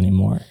like that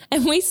anymore.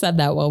 And we said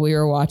that while we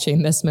were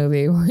watching this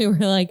movie. We were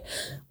like,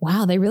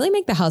 wow, they really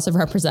make the House of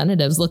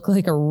Representatives look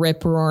like a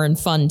rip-roaring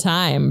fun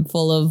time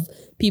full of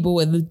people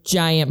with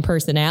giant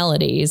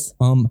personalities.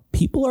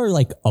 People are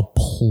like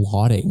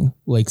applauding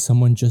like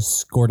someone just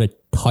scored a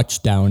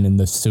touchdown in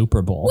the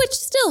Super Bowl. Which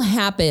still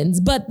happens,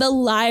 but the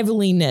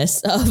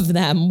liveliness of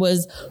them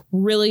was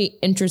really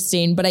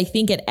interesting. But I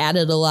think it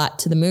added a lot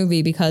to the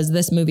movie because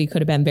this movie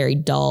could have been very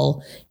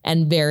dull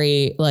and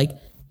very like,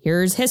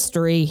 here's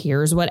history,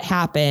 here's what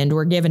happened,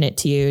 we're giving it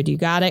to you. Do you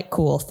got it?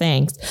 Cool,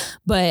 thanks.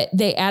 But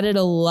they added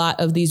a lot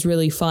of these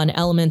really fun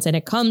elements, and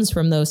it comes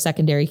from those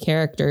secondary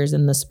characters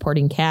in the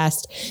supporting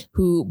cast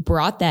who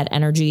brought that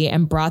energy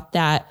and brought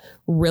that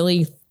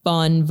really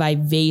fun,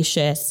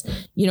 vivacious,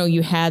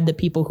 you had the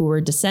people who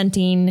were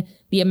dissenting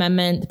the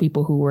amendment, the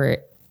people who were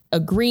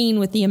agreeing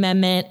with the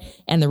amendment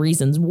and the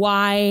reasons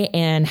why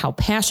and how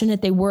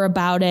passionate they were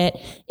about it.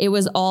 It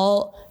was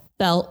all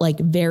felt like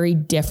very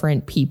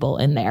different people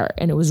in there,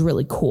 and it was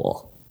really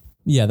cool.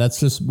 Yeah, that's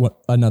just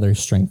another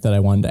strength that I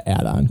wanted to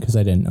add on because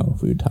I didn't know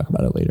if we would talk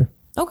about it later.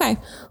 Okay.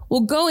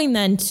 Well, going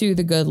then to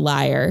The Good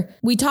Liar,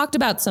 we talked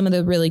about some of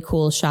the really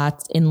cool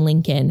shots in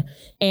Lincoln,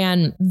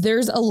 and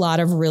there's a lot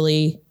of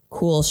really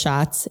cool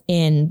shots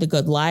in The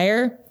Good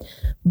Liar.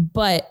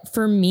 But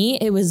for me,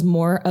 it was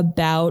more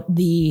about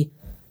the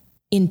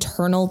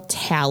internal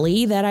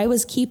tally that I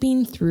was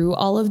keeping through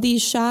all of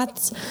these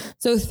shots.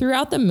 So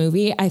throughout the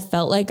movie, I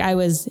felt like I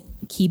was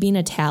keeping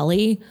a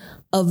tally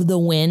of the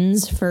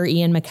wins for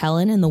Ian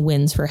McKellen and the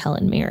wins for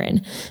Helen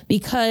Mirren.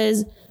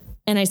 Because,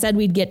 and I said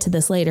we'd get to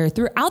this later,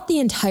 throughout the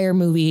entire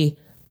movie,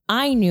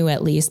 I knew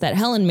at least that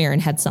Helen Mirren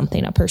had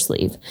something up her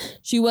sleeve.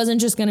 She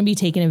wasn't just going to be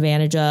taken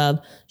advantage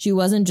of. She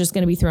wasn't just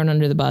going to be thrown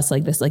under the bus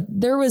like this. Like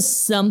there was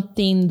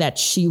something that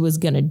she was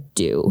going to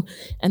do.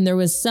 And there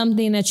was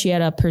something that she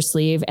had up her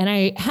sleeve. And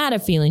I had a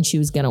feeling she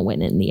was going to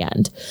win in the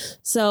end.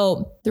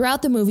 So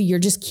throughout the movie, you're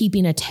just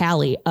keeping a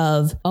tally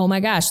of, oh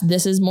my gosh,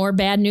 this is more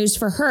bad news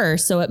for her.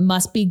 So it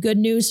must be good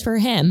news for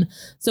him.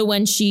 So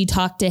when she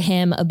talked to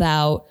him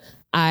about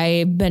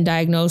I've been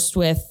diagnosed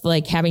with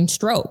like having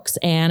strokes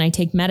and I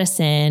take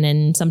medicine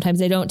and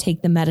sometimes I don't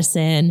take the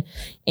medicine.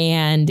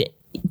 And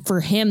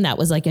for him, that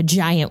was like a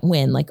giant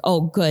win. Like,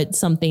 oh, good.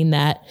 Something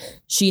that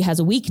she has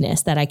a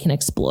weakness that I can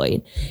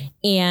exploit.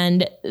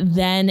 And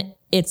then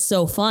it's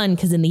so fun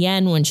because in the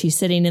end, when she's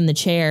sitting in the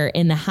chair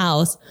in the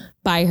house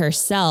by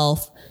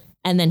herself,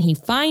 and then he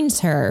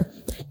finds her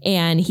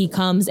and he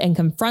comes and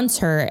confronts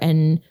her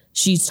and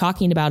she's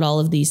talking about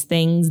all of these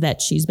things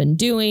that she's been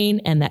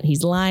doing and that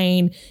he's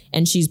lying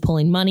and she's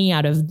pulling money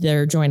out of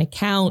their joint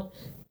account.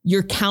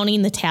 You're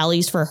counting the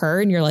tallies for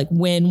her and you're like,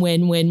 win,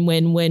 win, win,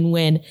 win, win,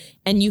 win.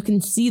 And you can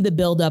see the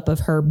buildup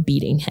of her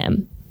beating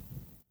him.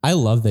 I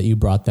love that you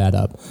brought that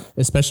up,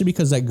 especially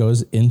because that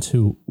goes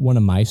into one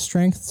of my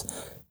strengths.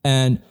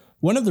 And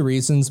one of the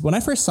reasons when I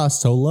first saw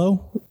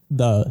Solo,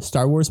 the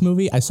Star Wars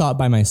movie, I saw it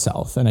by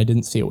myself and I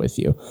didn't see it with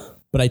you.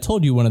 But I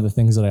told you one of the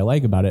things that I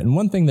like about it. And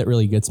one thing that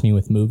really gets me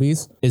with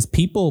movies is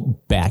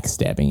people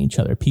backstabbing each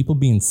other, people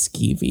being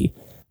skeevy.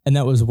 And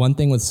that was one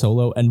thing with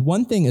Solo. And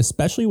one thing,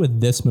 especially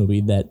with this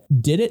movie, that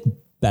did it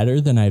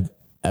better than I've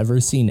ever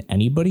seen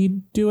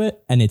anybody do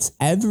it. And it's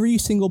every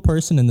single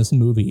person in this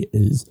movie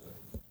is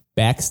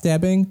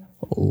backstabbing,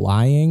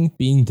 lying,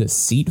 being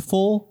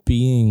deceitful,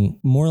 being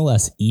more or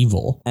less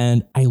evil.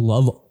 And I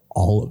love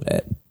all of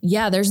it.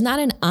 Yeah, there's not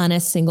an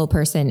honest single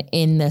person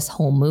in this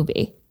whole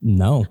movie.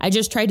 No. I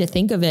just tried to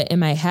think of it in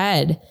my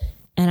head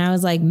and I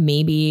was like,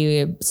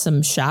 maybe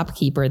some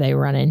shopkeeper they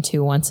run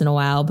into once in a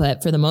while.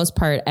 But for the most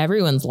part,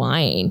 everyone's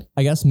lying.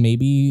 I guess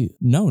maybe,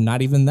 no,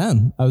 not even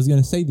them. I was going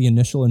to say the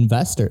initial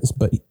investors,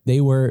 but they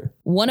were.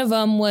 One of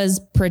them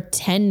was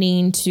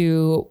pretending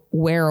to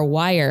wear a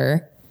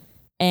wire.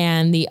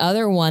 And the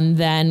other one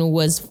then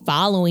was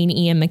following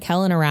Ian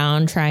McKellen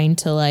around trying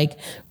to like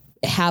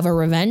have a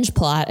revenge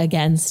plot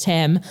against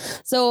him.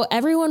 So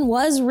everyone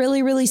was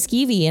really, really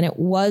skeevy and it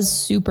was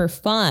super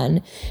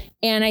fun.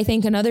 And I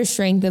think another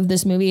strength of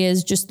this movie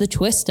is just the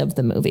twist of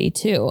the movie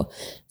too.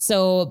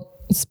 So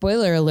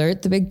spoiler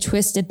alert, the big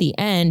twist at the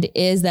end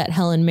is that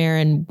Helen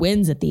Mirren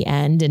wins at the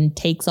end and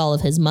takes all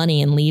of his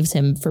money and leaves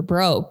him for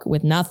broke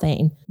with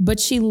nothing. But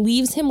she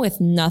leaves him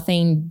with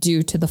nothing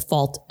due to the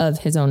fault of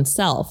his own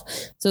self.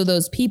 So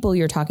those people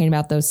you're talking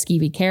about, those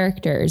skeevy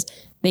characters,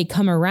 they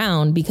come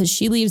around because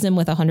she leaves him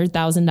with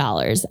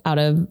 $100,000 out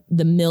of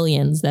the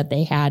millions that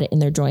they had in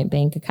their joint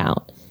bank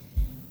account.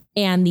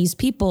 And these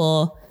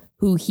people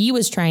who he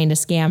was trying to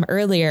scam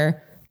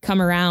earlier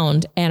come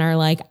around and are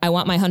like, I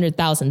want my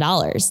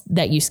 $100,000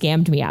 that you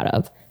scammed me out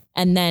of.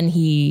 And then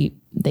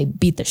they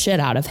beat the shit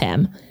out of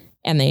him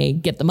and they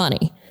get the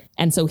money.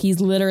 And so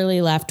he's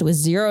literally left with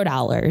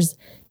 $0.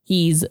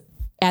 He's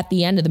at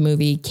the end of the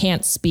movie,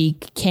 can't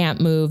speak,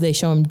 can't move. They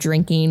show him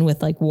drinking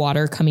with like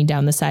water coming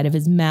down the side of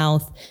his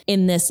mouth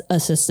in this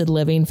assisted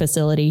living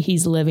facility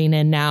he's living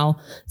in now.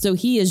 So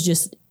he is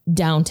just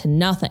down to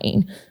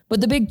nothing.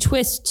 But the big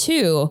twist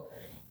too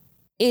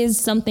is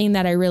something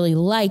that I really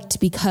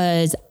liked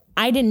because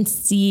I didn't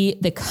see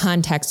the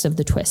context of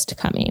the twist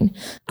coming.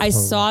 I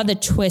saw the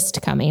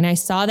twist coming. I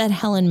saw that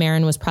Helen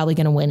Mirren was probably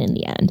going to win in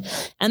the end.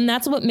 And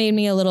that's what made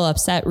me a little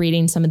upset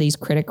reading some of these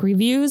critic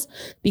reviews,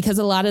 because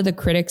a lot of the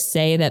critics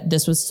say that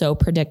this was so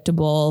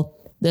predictable.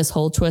 This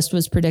whole twist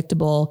was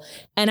predictable.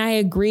 And I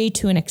agree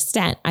to an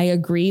extent. I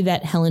agree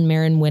that Helen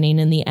Mirren winning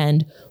in the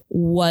end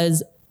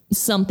was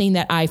something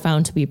that I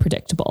found to be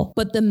predictable.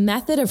 But the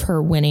method of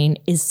her winning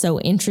is so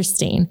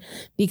interesting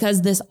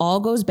because this all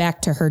goes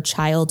back to her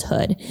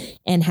childhood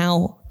and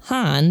how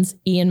Hans,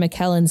 Ian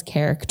McKellen's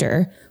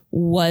character,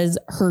 was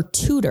her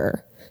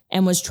tutor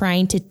and was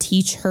trying to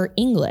teach her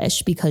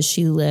English because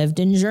she lived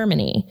in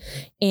Germany.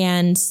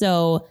 And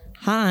so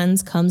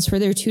Hans comes for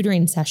their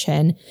tutoring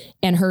session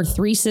and her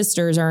three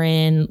sisters are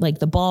in like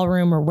the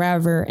ballroom or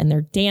wherever and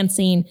they're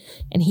dancing,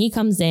 and he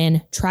comes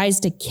in, tries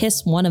to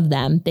kiss one of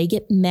them. They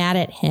get mad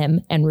at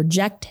him and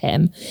reject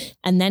him.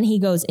 And then he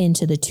goes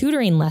into the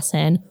tutoring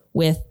lesson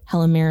with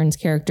Helen Mirren's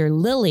character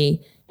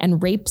Lily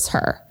and rapes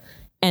her.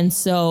 And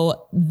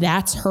so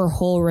that's her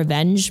whole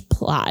revenge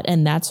plot.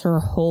 And that's her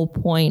whole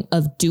point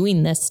of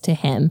doing this to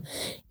him.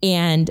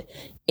 And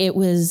it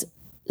was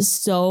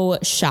so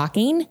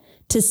shocking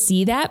to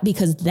see that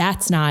because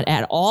that's not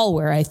at all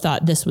where I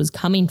thought this was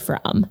coming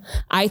from.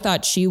 I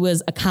thought she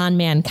was a con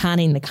man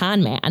conning the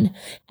con man.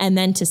 And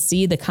then to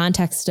see the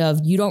context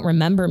of you don't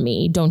remember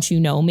me, don't you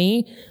know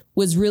me,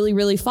 was really,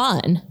 really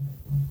fun.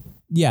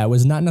 Yeah, it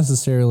was not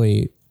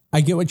necessarily,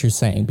 I get what you're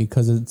saying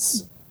because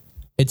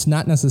it's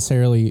not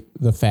necessarily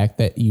the fact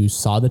that you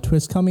saw the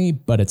twist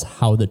coming, but it's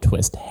how the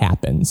twist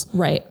happens.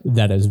 Right.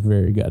 That is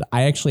very good.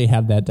 I actually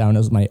have that down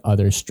as my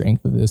other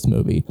strength of this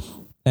movie.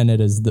 And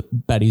it is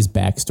Betty's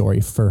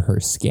backstory for her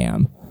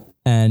scam.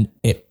 And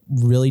it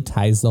really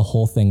ties the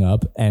whole thing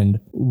up.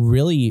 And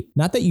really,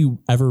 not that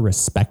you ever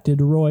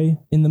respected Roy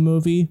in the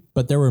movie,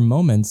 but there were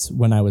moments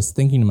when I was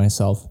thinking to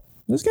myself,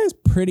 this guy's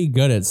pretty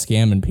good at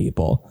scamming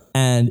people.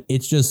 And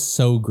it's just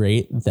so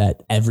great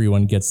that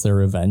everyone gets their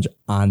revenge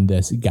on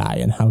this guy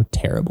and how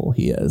terrible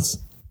he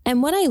is.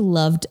 And what I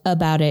loved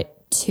about it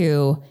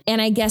too,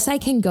 and I guess I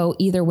can go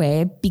either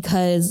way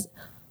because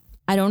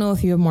I don't know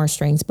if you have more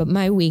strengths, but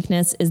my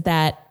weakness is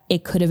that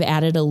it could have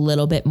added a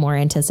little bit more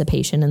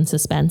anticipation and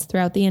suspense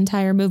throughout the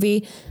entire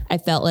movie. I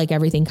felt like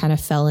everything kind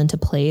of fell into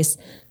place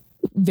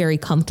very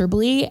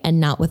comfortably and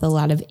not with a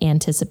lot of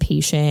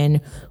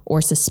anticipation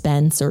or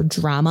suspense or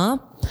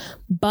drama.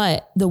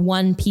 But the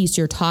one piece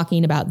you're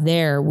talking about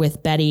there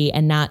with Betty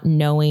and not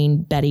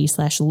knowing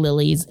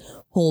Betty/Lily's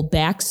whole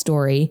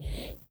backstory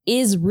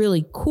is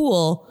really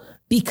cool,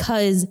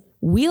 because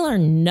we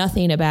learn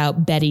nothing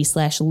about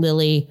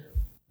Betty/Lily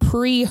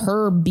pre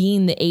her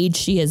being the age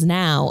she is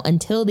now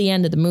until the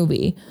end of the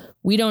movie.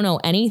 We don't know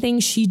anything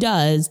she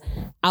does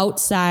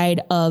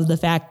outside of the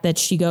fact that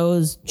she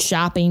goes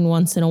shopping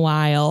once in a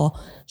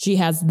while. She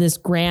has this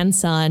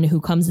grandson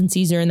who comes and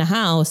sees her in the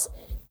house,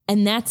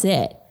 and that's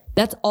it.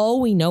 That's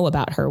all we know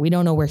about her. We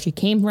don't know where she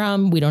came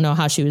from. We don't know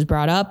how she was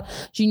brought up.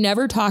 She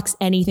never talks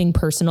anything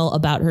personal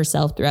about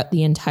herself throughout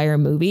the entire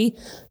movie.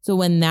 So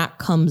when that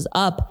comes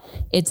up,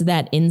 it's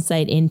that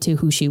insight into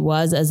who she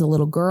was as a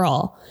little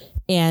girl.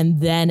 And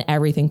then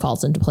everything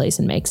falls into place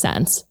and makes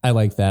sense. I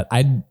like that.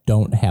 I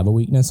don't have a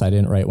weakness. I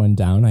didn't write one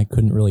down. I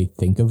couldn't really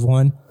think of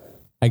one.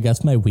 I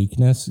guess my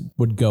weakness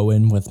would go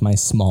in with my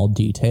small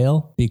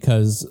detail,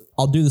 because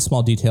I'll do the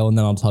small detail and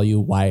then I'll tell you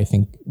why I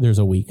think there's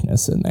a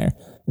weakness in there.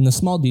 And the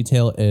small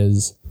detail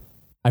is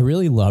I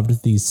really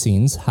loved these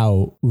scenes,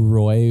 how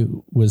Roy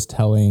was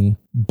telling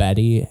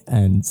Betty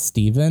and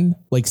Steven,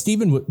 like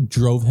Steven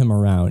drove him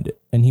around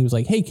and he was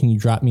like, hey, can you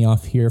drop me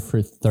off here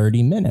for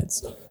 30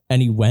 minutes?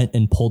 And he went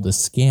and pulled a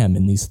scam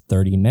in these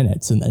 30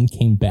 minutes and then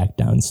came back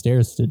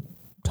downstairs to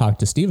talk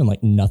to Steven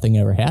like nothing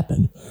ever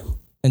happened.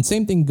 And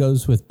same thing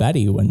goes with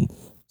Betty when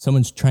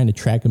someone's trying to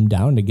track him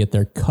down to get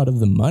their cut of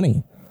the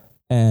money.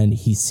 And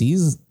he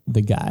sees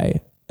the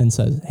guy and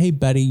says, hey,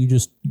 Betty, you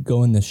just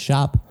go in this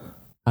shop.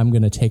 I'm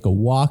going to take a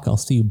walk. I'll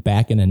see you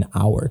back in an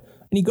hour.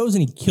 And he goes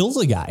and he kills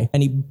a guy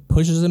and he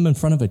pushes him in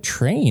front of a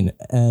train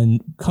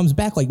and comes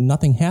back like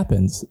nothing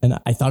happens. And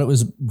I thought it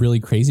was really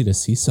crazy to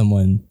see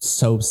someone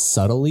so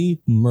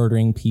subtly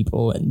murdering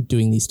people and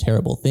doing these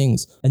terrible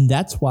things. And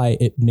that's why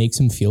it makes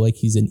him feel like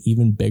he's an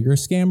even bigger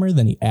scammer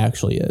than he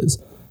actually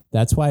is.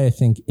 That's why I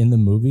think in the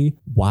movie,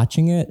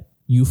 watching it,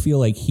 you feel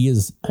like he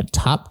is a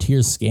top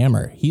tier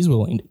scammer. He's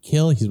willing to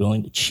kill. He's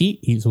willing to cheat.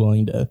 He's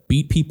willing to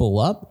beat people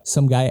up.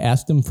 Some guy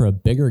asked him for a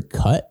bigger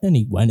cut and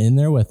he went in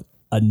there with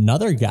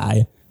another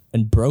guy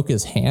and broke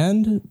his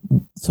hand.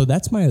 So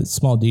that's my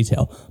small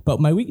detail. But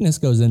my weakness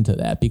goes into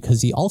that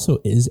because he also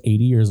is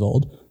 80 years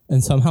old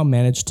and somehow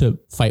managed to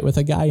fight with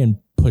a guy and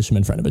push him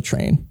in front of a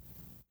train.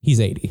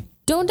 He's 80.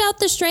 Don't doubt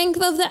the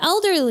strength of the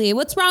elderly.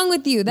 What's wrong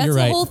with you? That's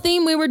the whole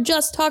theme we were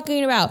just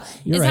talking about.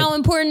 Is how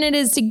important it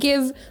is to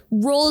give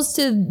roles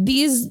to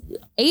these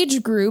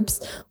age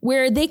groups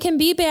where they can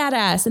be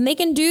badass and they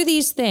can do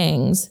these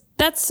things.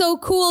 That's so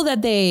cool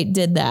that they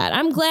did that.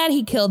 I'm glad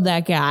he killed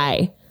that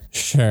guy.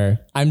 Sure.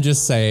 I'm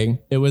just saying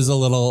it was a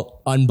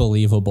little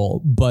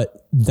unbelievable,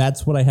 but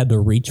that's what I had to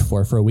reach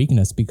for a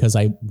weakness because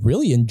I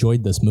really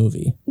enjoyed this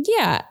movie.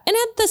 Yeah. And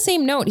at the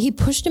same note, he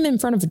pushed him in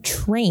front of a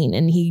train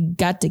and he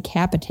got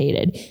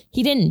decapitated.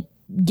 He didn't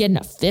get in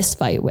a fist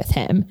fight with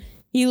him.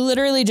 He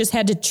literally just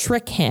had to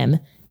trick him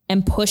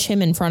and push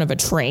him in front of a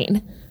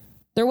train.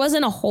 There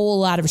wasn't a whole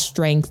lot of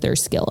strength or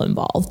skill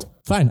involved.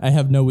 Fine. I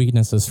have no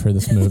weaknesses for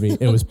this movie.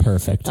 It was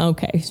perfect.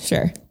 Okay,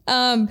 sure.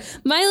 My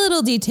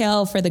little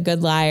detail for The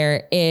Good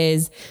Liar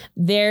is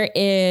there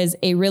is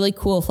a really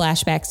cool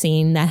flashback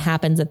scene that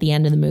happens at the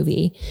end of the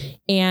movie.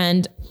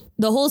 And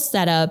the whole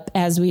setup,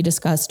 as we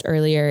discussed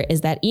earlier,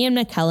 is that Ian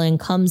McKellen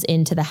comes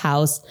into the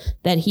house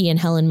that he and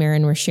Helen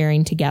Mirren were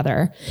sharing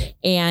together,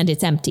 and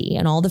it's empty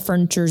and all the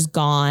furniture's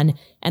gone.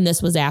 And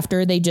this was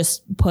after they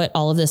just put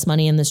all of this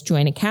money in this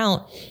joint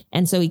account.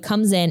 And so he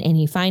comes in and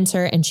he finds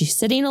her and she's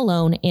sitting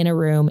alone in a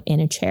room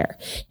in a chair.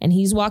 And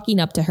he's walking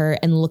up to her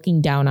and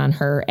looking down on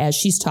her as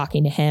she's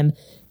talking to him,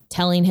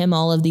 telling him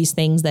all of these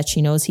things that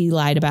she knows he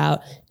lied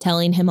about,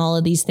 telling him all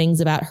of these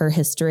things about her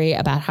history,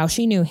 about how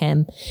she knew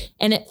him.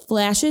 And it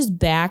flashes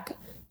back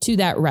to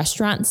that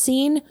restaurant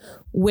scene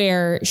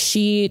where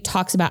she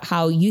talks about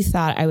how you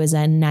thought I was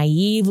a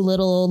naive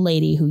little old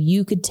lady who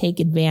you could take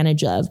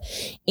advantage of.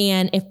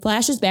 And it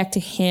flashes back to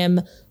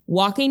him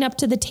walking up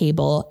to the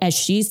table as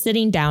she's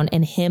sitting down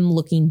and him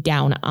looking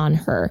down on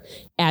her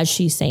as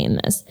she's saying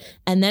this.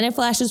 And then it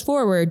flashes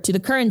forward to the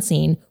current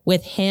scene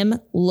with him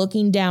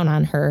looking down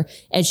on her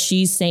as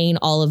she's saying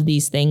all of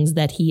these things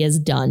that he has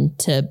done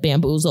to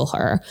bamboozle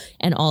her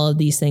and all of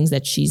these things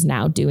that she's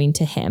now doing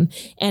to him.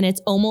 And it's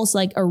almost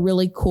like a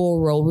really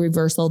cool role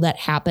reversal that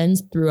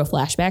happens through a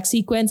flashback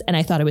sequence. And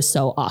I thought it was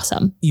so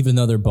awesome. Even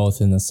though they're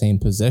both in the same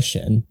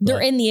position. They're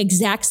in the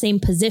exact same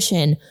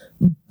position,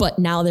 but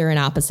now they're in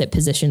opposite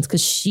positions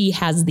because she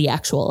has the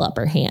actual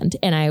upper hand.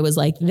 And I was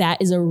like,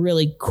 that is a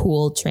really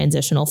cool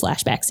transitional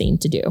flashback scene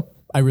to do.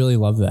 I really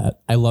love that.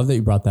 I love that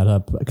you brought that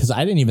up because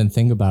I didn't even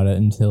think about it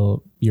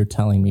until you're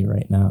telling me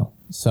right now.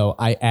 So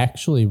I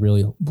actually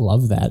really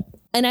love that.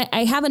 And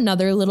I have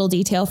another little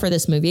detail for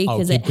this movie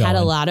because it had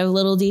a lot of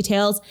little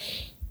details.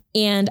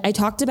 And I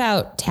talked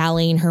about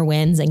tallying her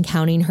wins and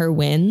counting her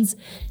wins.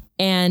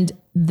 and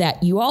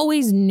that you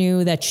always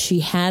knew that she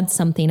had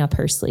something up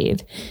her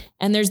sleeve.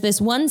 And there's this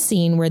one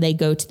scene where they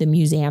go to the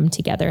museum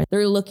together.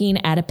 They're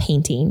looking at a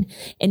painting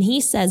and he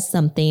says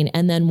something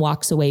and then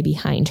walks away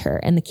behind her.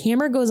 And the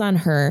camera goes on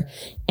her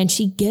and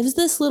she gives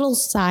this little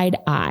side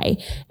eye.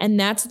 And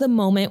that's the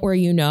moment where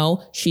you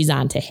know she's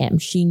onto him.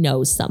 She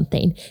knows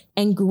something.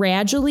 And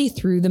gradually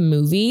through the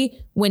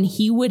movie, when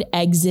he would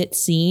exit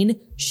scene,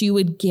 she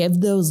would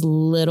give those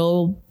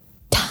little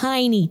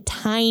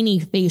tiny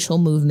facial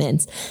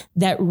movements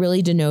that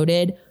really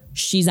denoted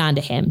she's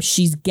onto him.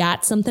 She's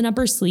got something up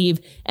her sleeve,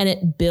 and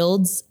it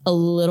builds a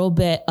little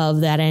bit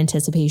of that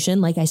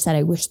anticipation. Like I said,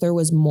 I wish there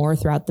was more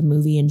throughout the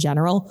movie in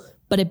general,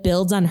 but it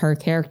builds on her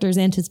character's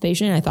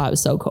anticipation. I thought it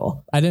was so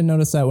cool. I didn't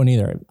notice that one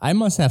either. I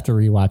must have to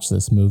rewatch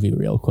this movie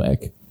real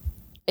quick.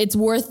 It's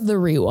worth the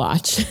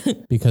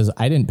rewatch. Because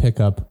I didn't pick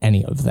up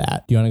any of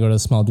that. Do you want to go to the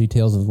small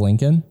details of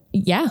Lincoln?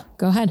 Yeah,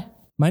 go ahead.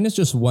 Mine is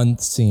just one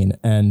scene,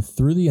 and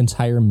through the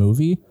entire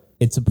movie,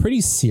 it's a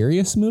pretty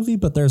serious movie,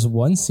 but there's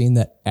one scene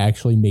that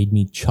actually made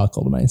me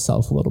chuckle to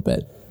myself a little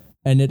bit.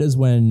 And it is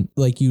when,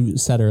 like you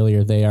said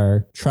earlier, they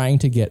are trying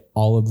to get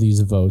all of these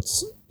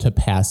votes to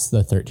pass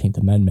the 13th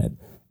Amendment.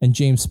 And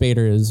James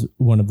Spader is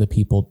one of the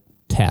people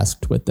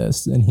tasked with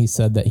this. And he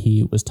said that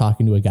he was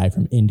talking to a guy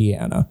from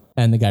Indiana,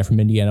 and the guy from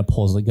Indiana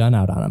pulls the gun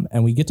out on him.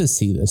 And we get to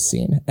see this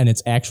scene. And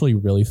it's actually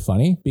really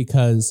funny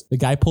because the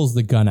guy pulls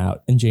the gun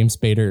out and James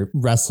Spader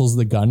wrestles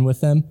the gun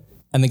with him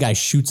and the guy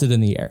shoots it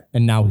in the air.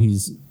 And now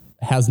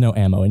has no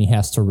ammo and he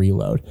has to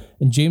reload.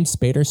 And James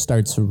Spader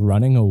starts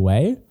running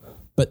away,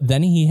 but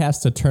then he has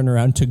to turn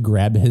around to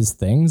grab his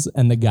things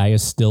and the guy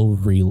is still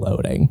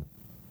reloading.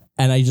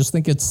 And I just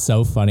think it's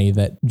so funny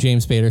that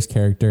James Spader's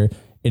character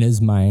in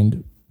his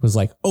mind was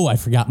like, oh, I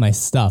forgot my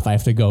stuff. I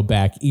have to go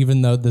back,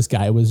 even though this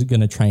guy was going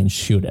to try and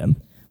shoot him.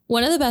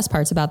 One of the best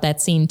parts about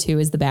that scene, too,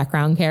 is the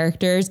background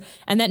characters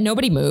and that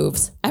nobody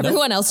moves.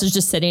 Everyone else is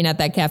just sitting at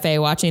that cafe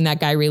watching that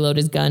guy reload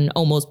his gun,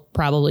 almost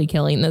probably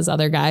killing this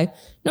other guy.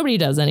 Nobody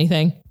does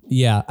anything.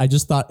 Yeah, I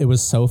just thought it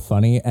was so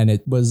funny. And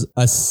it was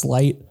a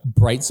slight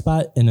bright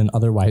spot in an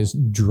otherwise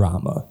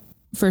drama.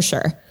 For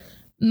sure.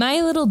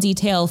 My little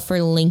detail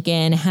for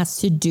Lincoln has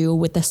to do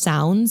with the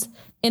sounds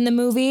in the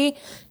movie.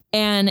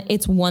 And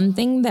it's one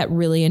thing that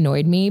really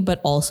annoyed me, but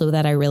also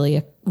that I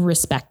really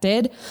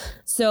respected.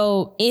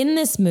 So in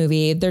this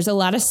movie, there's a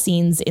lot of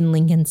scenes in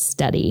Lincoln's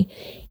study.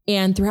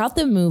 And throughout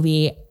the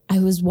movie, I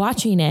was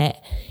watching it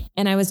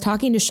and I was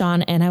talking to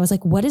Sean and I was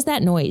like, what is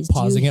that noise?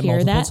 Pausing it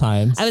multiple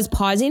times. I was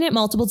pausing it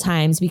multiple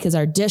times because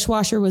our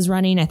dishwasher was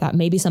running. I thought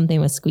maybe something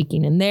was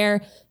squeaking in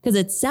there because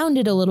it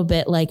sounded a little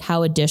bit like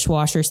how a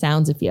dishwasher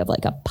sounds if you have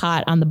like a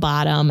pot on the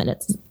bottom and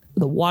it's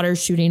the water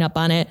shooting up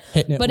on it.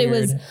 Hitting it but weird.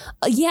 It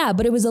was,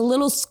 but it was a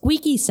little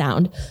squeaky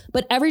sound.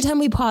 But every time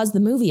we paused the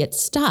movie, it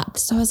stopped.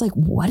 So I was like,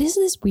 what is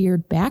this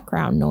weird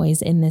background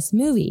noise in this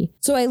movie?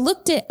 So I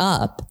looked it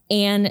up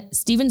and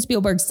Steven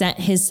Spielberg sent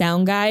his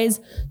sound guys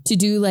to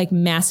do like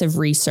massive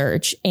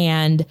research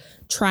and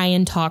try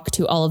and talk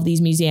to all of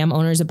these museum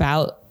owners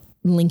about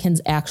Lincoln's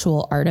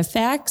actual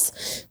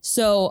artifacts.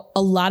 So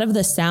a lot of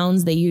the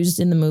sounds they used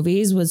in the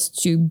movies was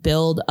to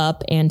build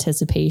up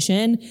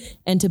anticipation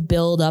and to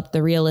build up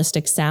the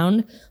realistic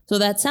sound. So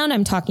that sound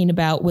I'm talking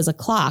about was a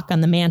clock on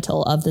the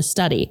mantle of the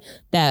study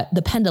that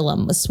the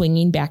pendulum was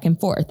swinging back and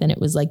forth. And it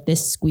was like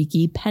this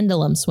squeaky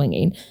pendulum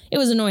swinging. It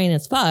was annoying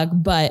as fuck,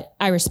 but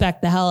I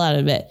respect the hell out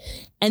of it.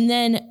 And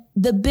then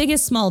the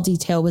biggest small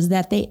detail was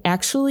that they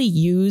actually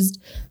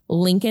used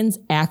Lincoln's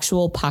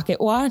actual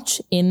pocket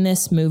watch in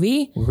this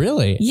movie.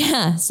 Really?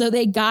 Yeah. So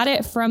they got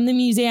it from the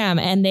museum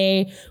and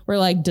they were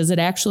like, does it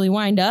actually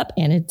wind up?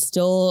 And it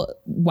still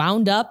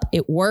wound up.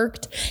 It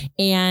worked.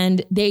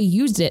 And they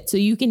used it. So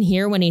you can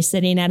hear when he's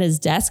sitting at his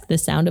desk, the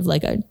sound of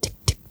like a tick,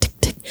 tick, tick,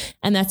 tick.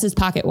 And that's his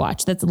pocket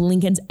watch. That's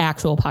Lincoln's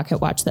actual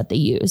pocket watch that they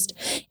used.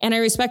 And I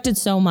respected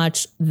so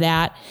much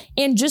that,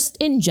 and just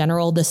in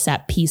general, the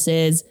set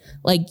pieces,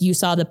 like you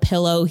saw the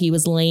pillow he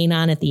was laying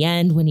on at the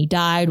end when he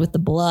died with the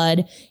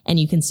blood. And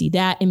you can see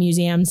that in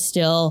museums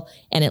still.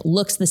 And it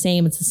looks the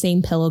same. It's the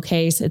same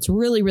pillowcase. It's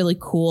really, really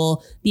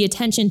cool. The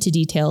attention to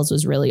details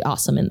was really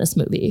awesome in this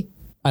movie.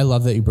 I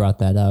love that you brought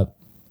that up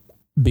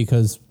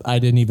because I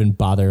didn't even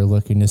bother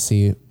looking to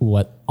see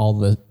what all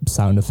the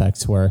sound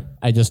effects were.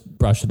 I just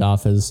brushed it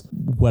off as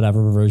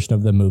whatever version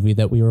of the movie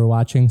that we were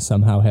watching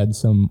somehow had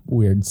some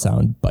weird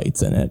sound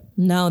bites in it.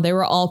 No, they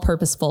were all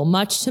purposeful,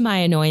 much to my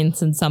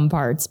annoyance in some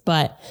parts,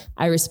 but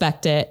I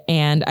respect it.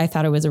 And I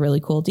thought it was a really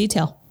cool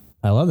detail.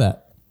 I love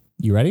that.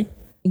 You ready?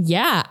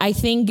 Yeah, I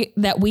think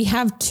that we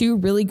have two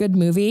really good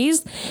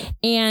movies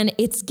and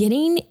it's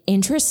getting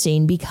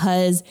interesting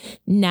because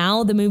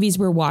now the movies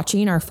we're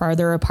watching are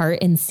farther apart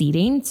in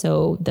seating.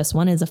 So this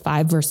one is a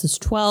 5 versus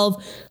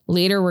 12.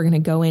 Later, we're going to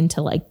go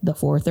into like the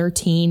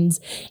 4-13s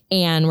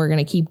and we're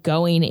going to keep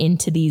going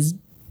into these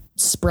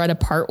spread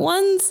apart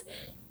ones.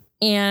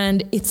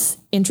 And it's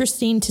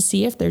interesting to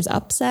see if there's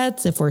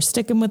upsets, if we're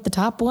sticking with the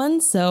top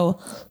ones. So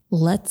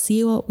let's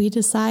see what we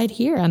decide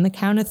here on the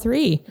count of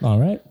 3. All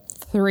right.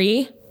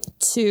 3,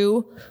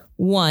 2,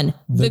 1.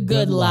 The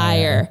Good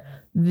Liar.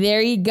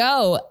 There you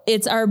go.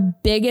 It's our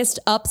biggest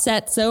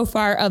upset so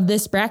far of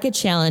this bracket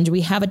challenge.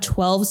 We have a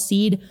 12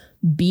 seed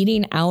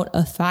beating out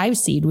a 5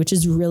 seed, which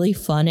is really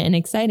fun and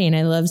exciting.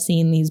 I love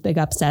seeing these big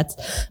upsets,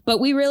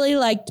 but we really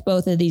liked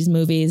both of these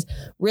movies,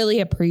 really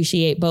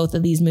appreciate both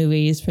of these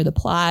movies for the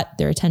plot,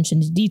 their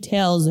attention to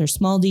details, their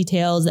small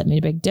details that made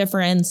a big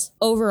difference.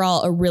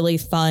 Overall, a really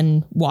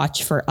fun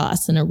watch for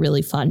us and a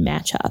really fun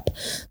matchup.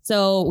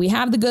 So we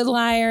have The Good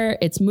Liar.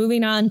 It's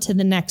moving on to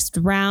the next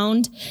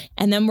round,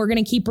 and then we're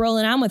going to keep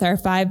rolling on with our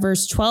 5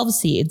 versus 12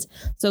 seeds.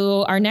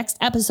 So our next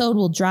episode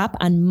will drop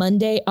on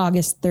Monday,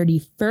 August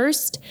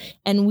 31st.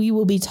 And we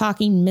will be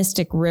talking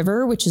Mystic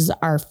River, which is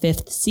our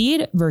 5th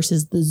seed,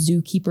 versus The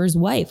Zookeeper's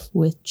Wife,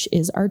 which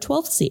is our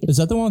 12th seed. Is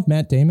that the one with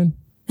Matt Damon?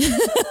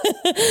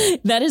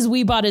 That is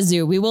We Bought a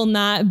Zoo. We will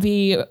not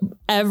be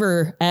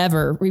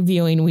ever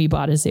reviewing We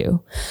Bought a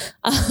Zoo.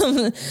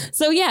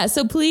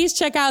 So please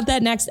check out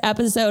that next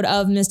episode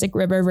of Mystic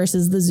River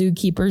versus The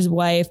Zookeeper's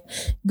Wife.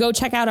 Go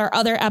check out our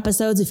other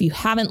episodes if you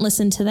haven't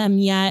listened to them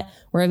yet.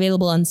 We're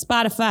available on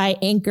Spotify,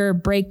 Anchor,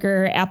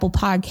 Breaker, Apple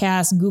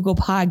Podcasts, Google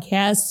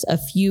Podcasts, a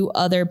few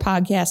other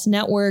podcast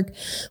network.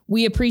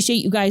 We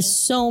appreciate you guys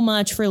so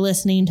much for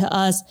listening to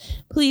us.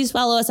 Please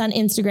follow us on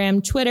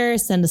Instagram, Twitter,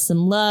 send us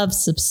some love,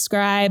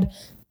 subscribe,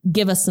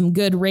 give us some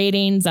good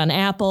ratings on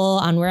Apple,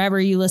 on wherever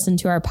you listen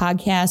to our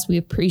podcast. We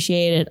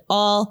appreciate it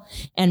all.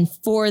 And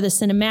for the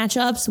Cine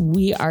Matchups,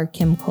 we are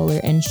Kim Kohler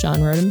and Sean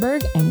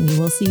Rodenberg, and we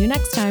will see you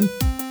next time.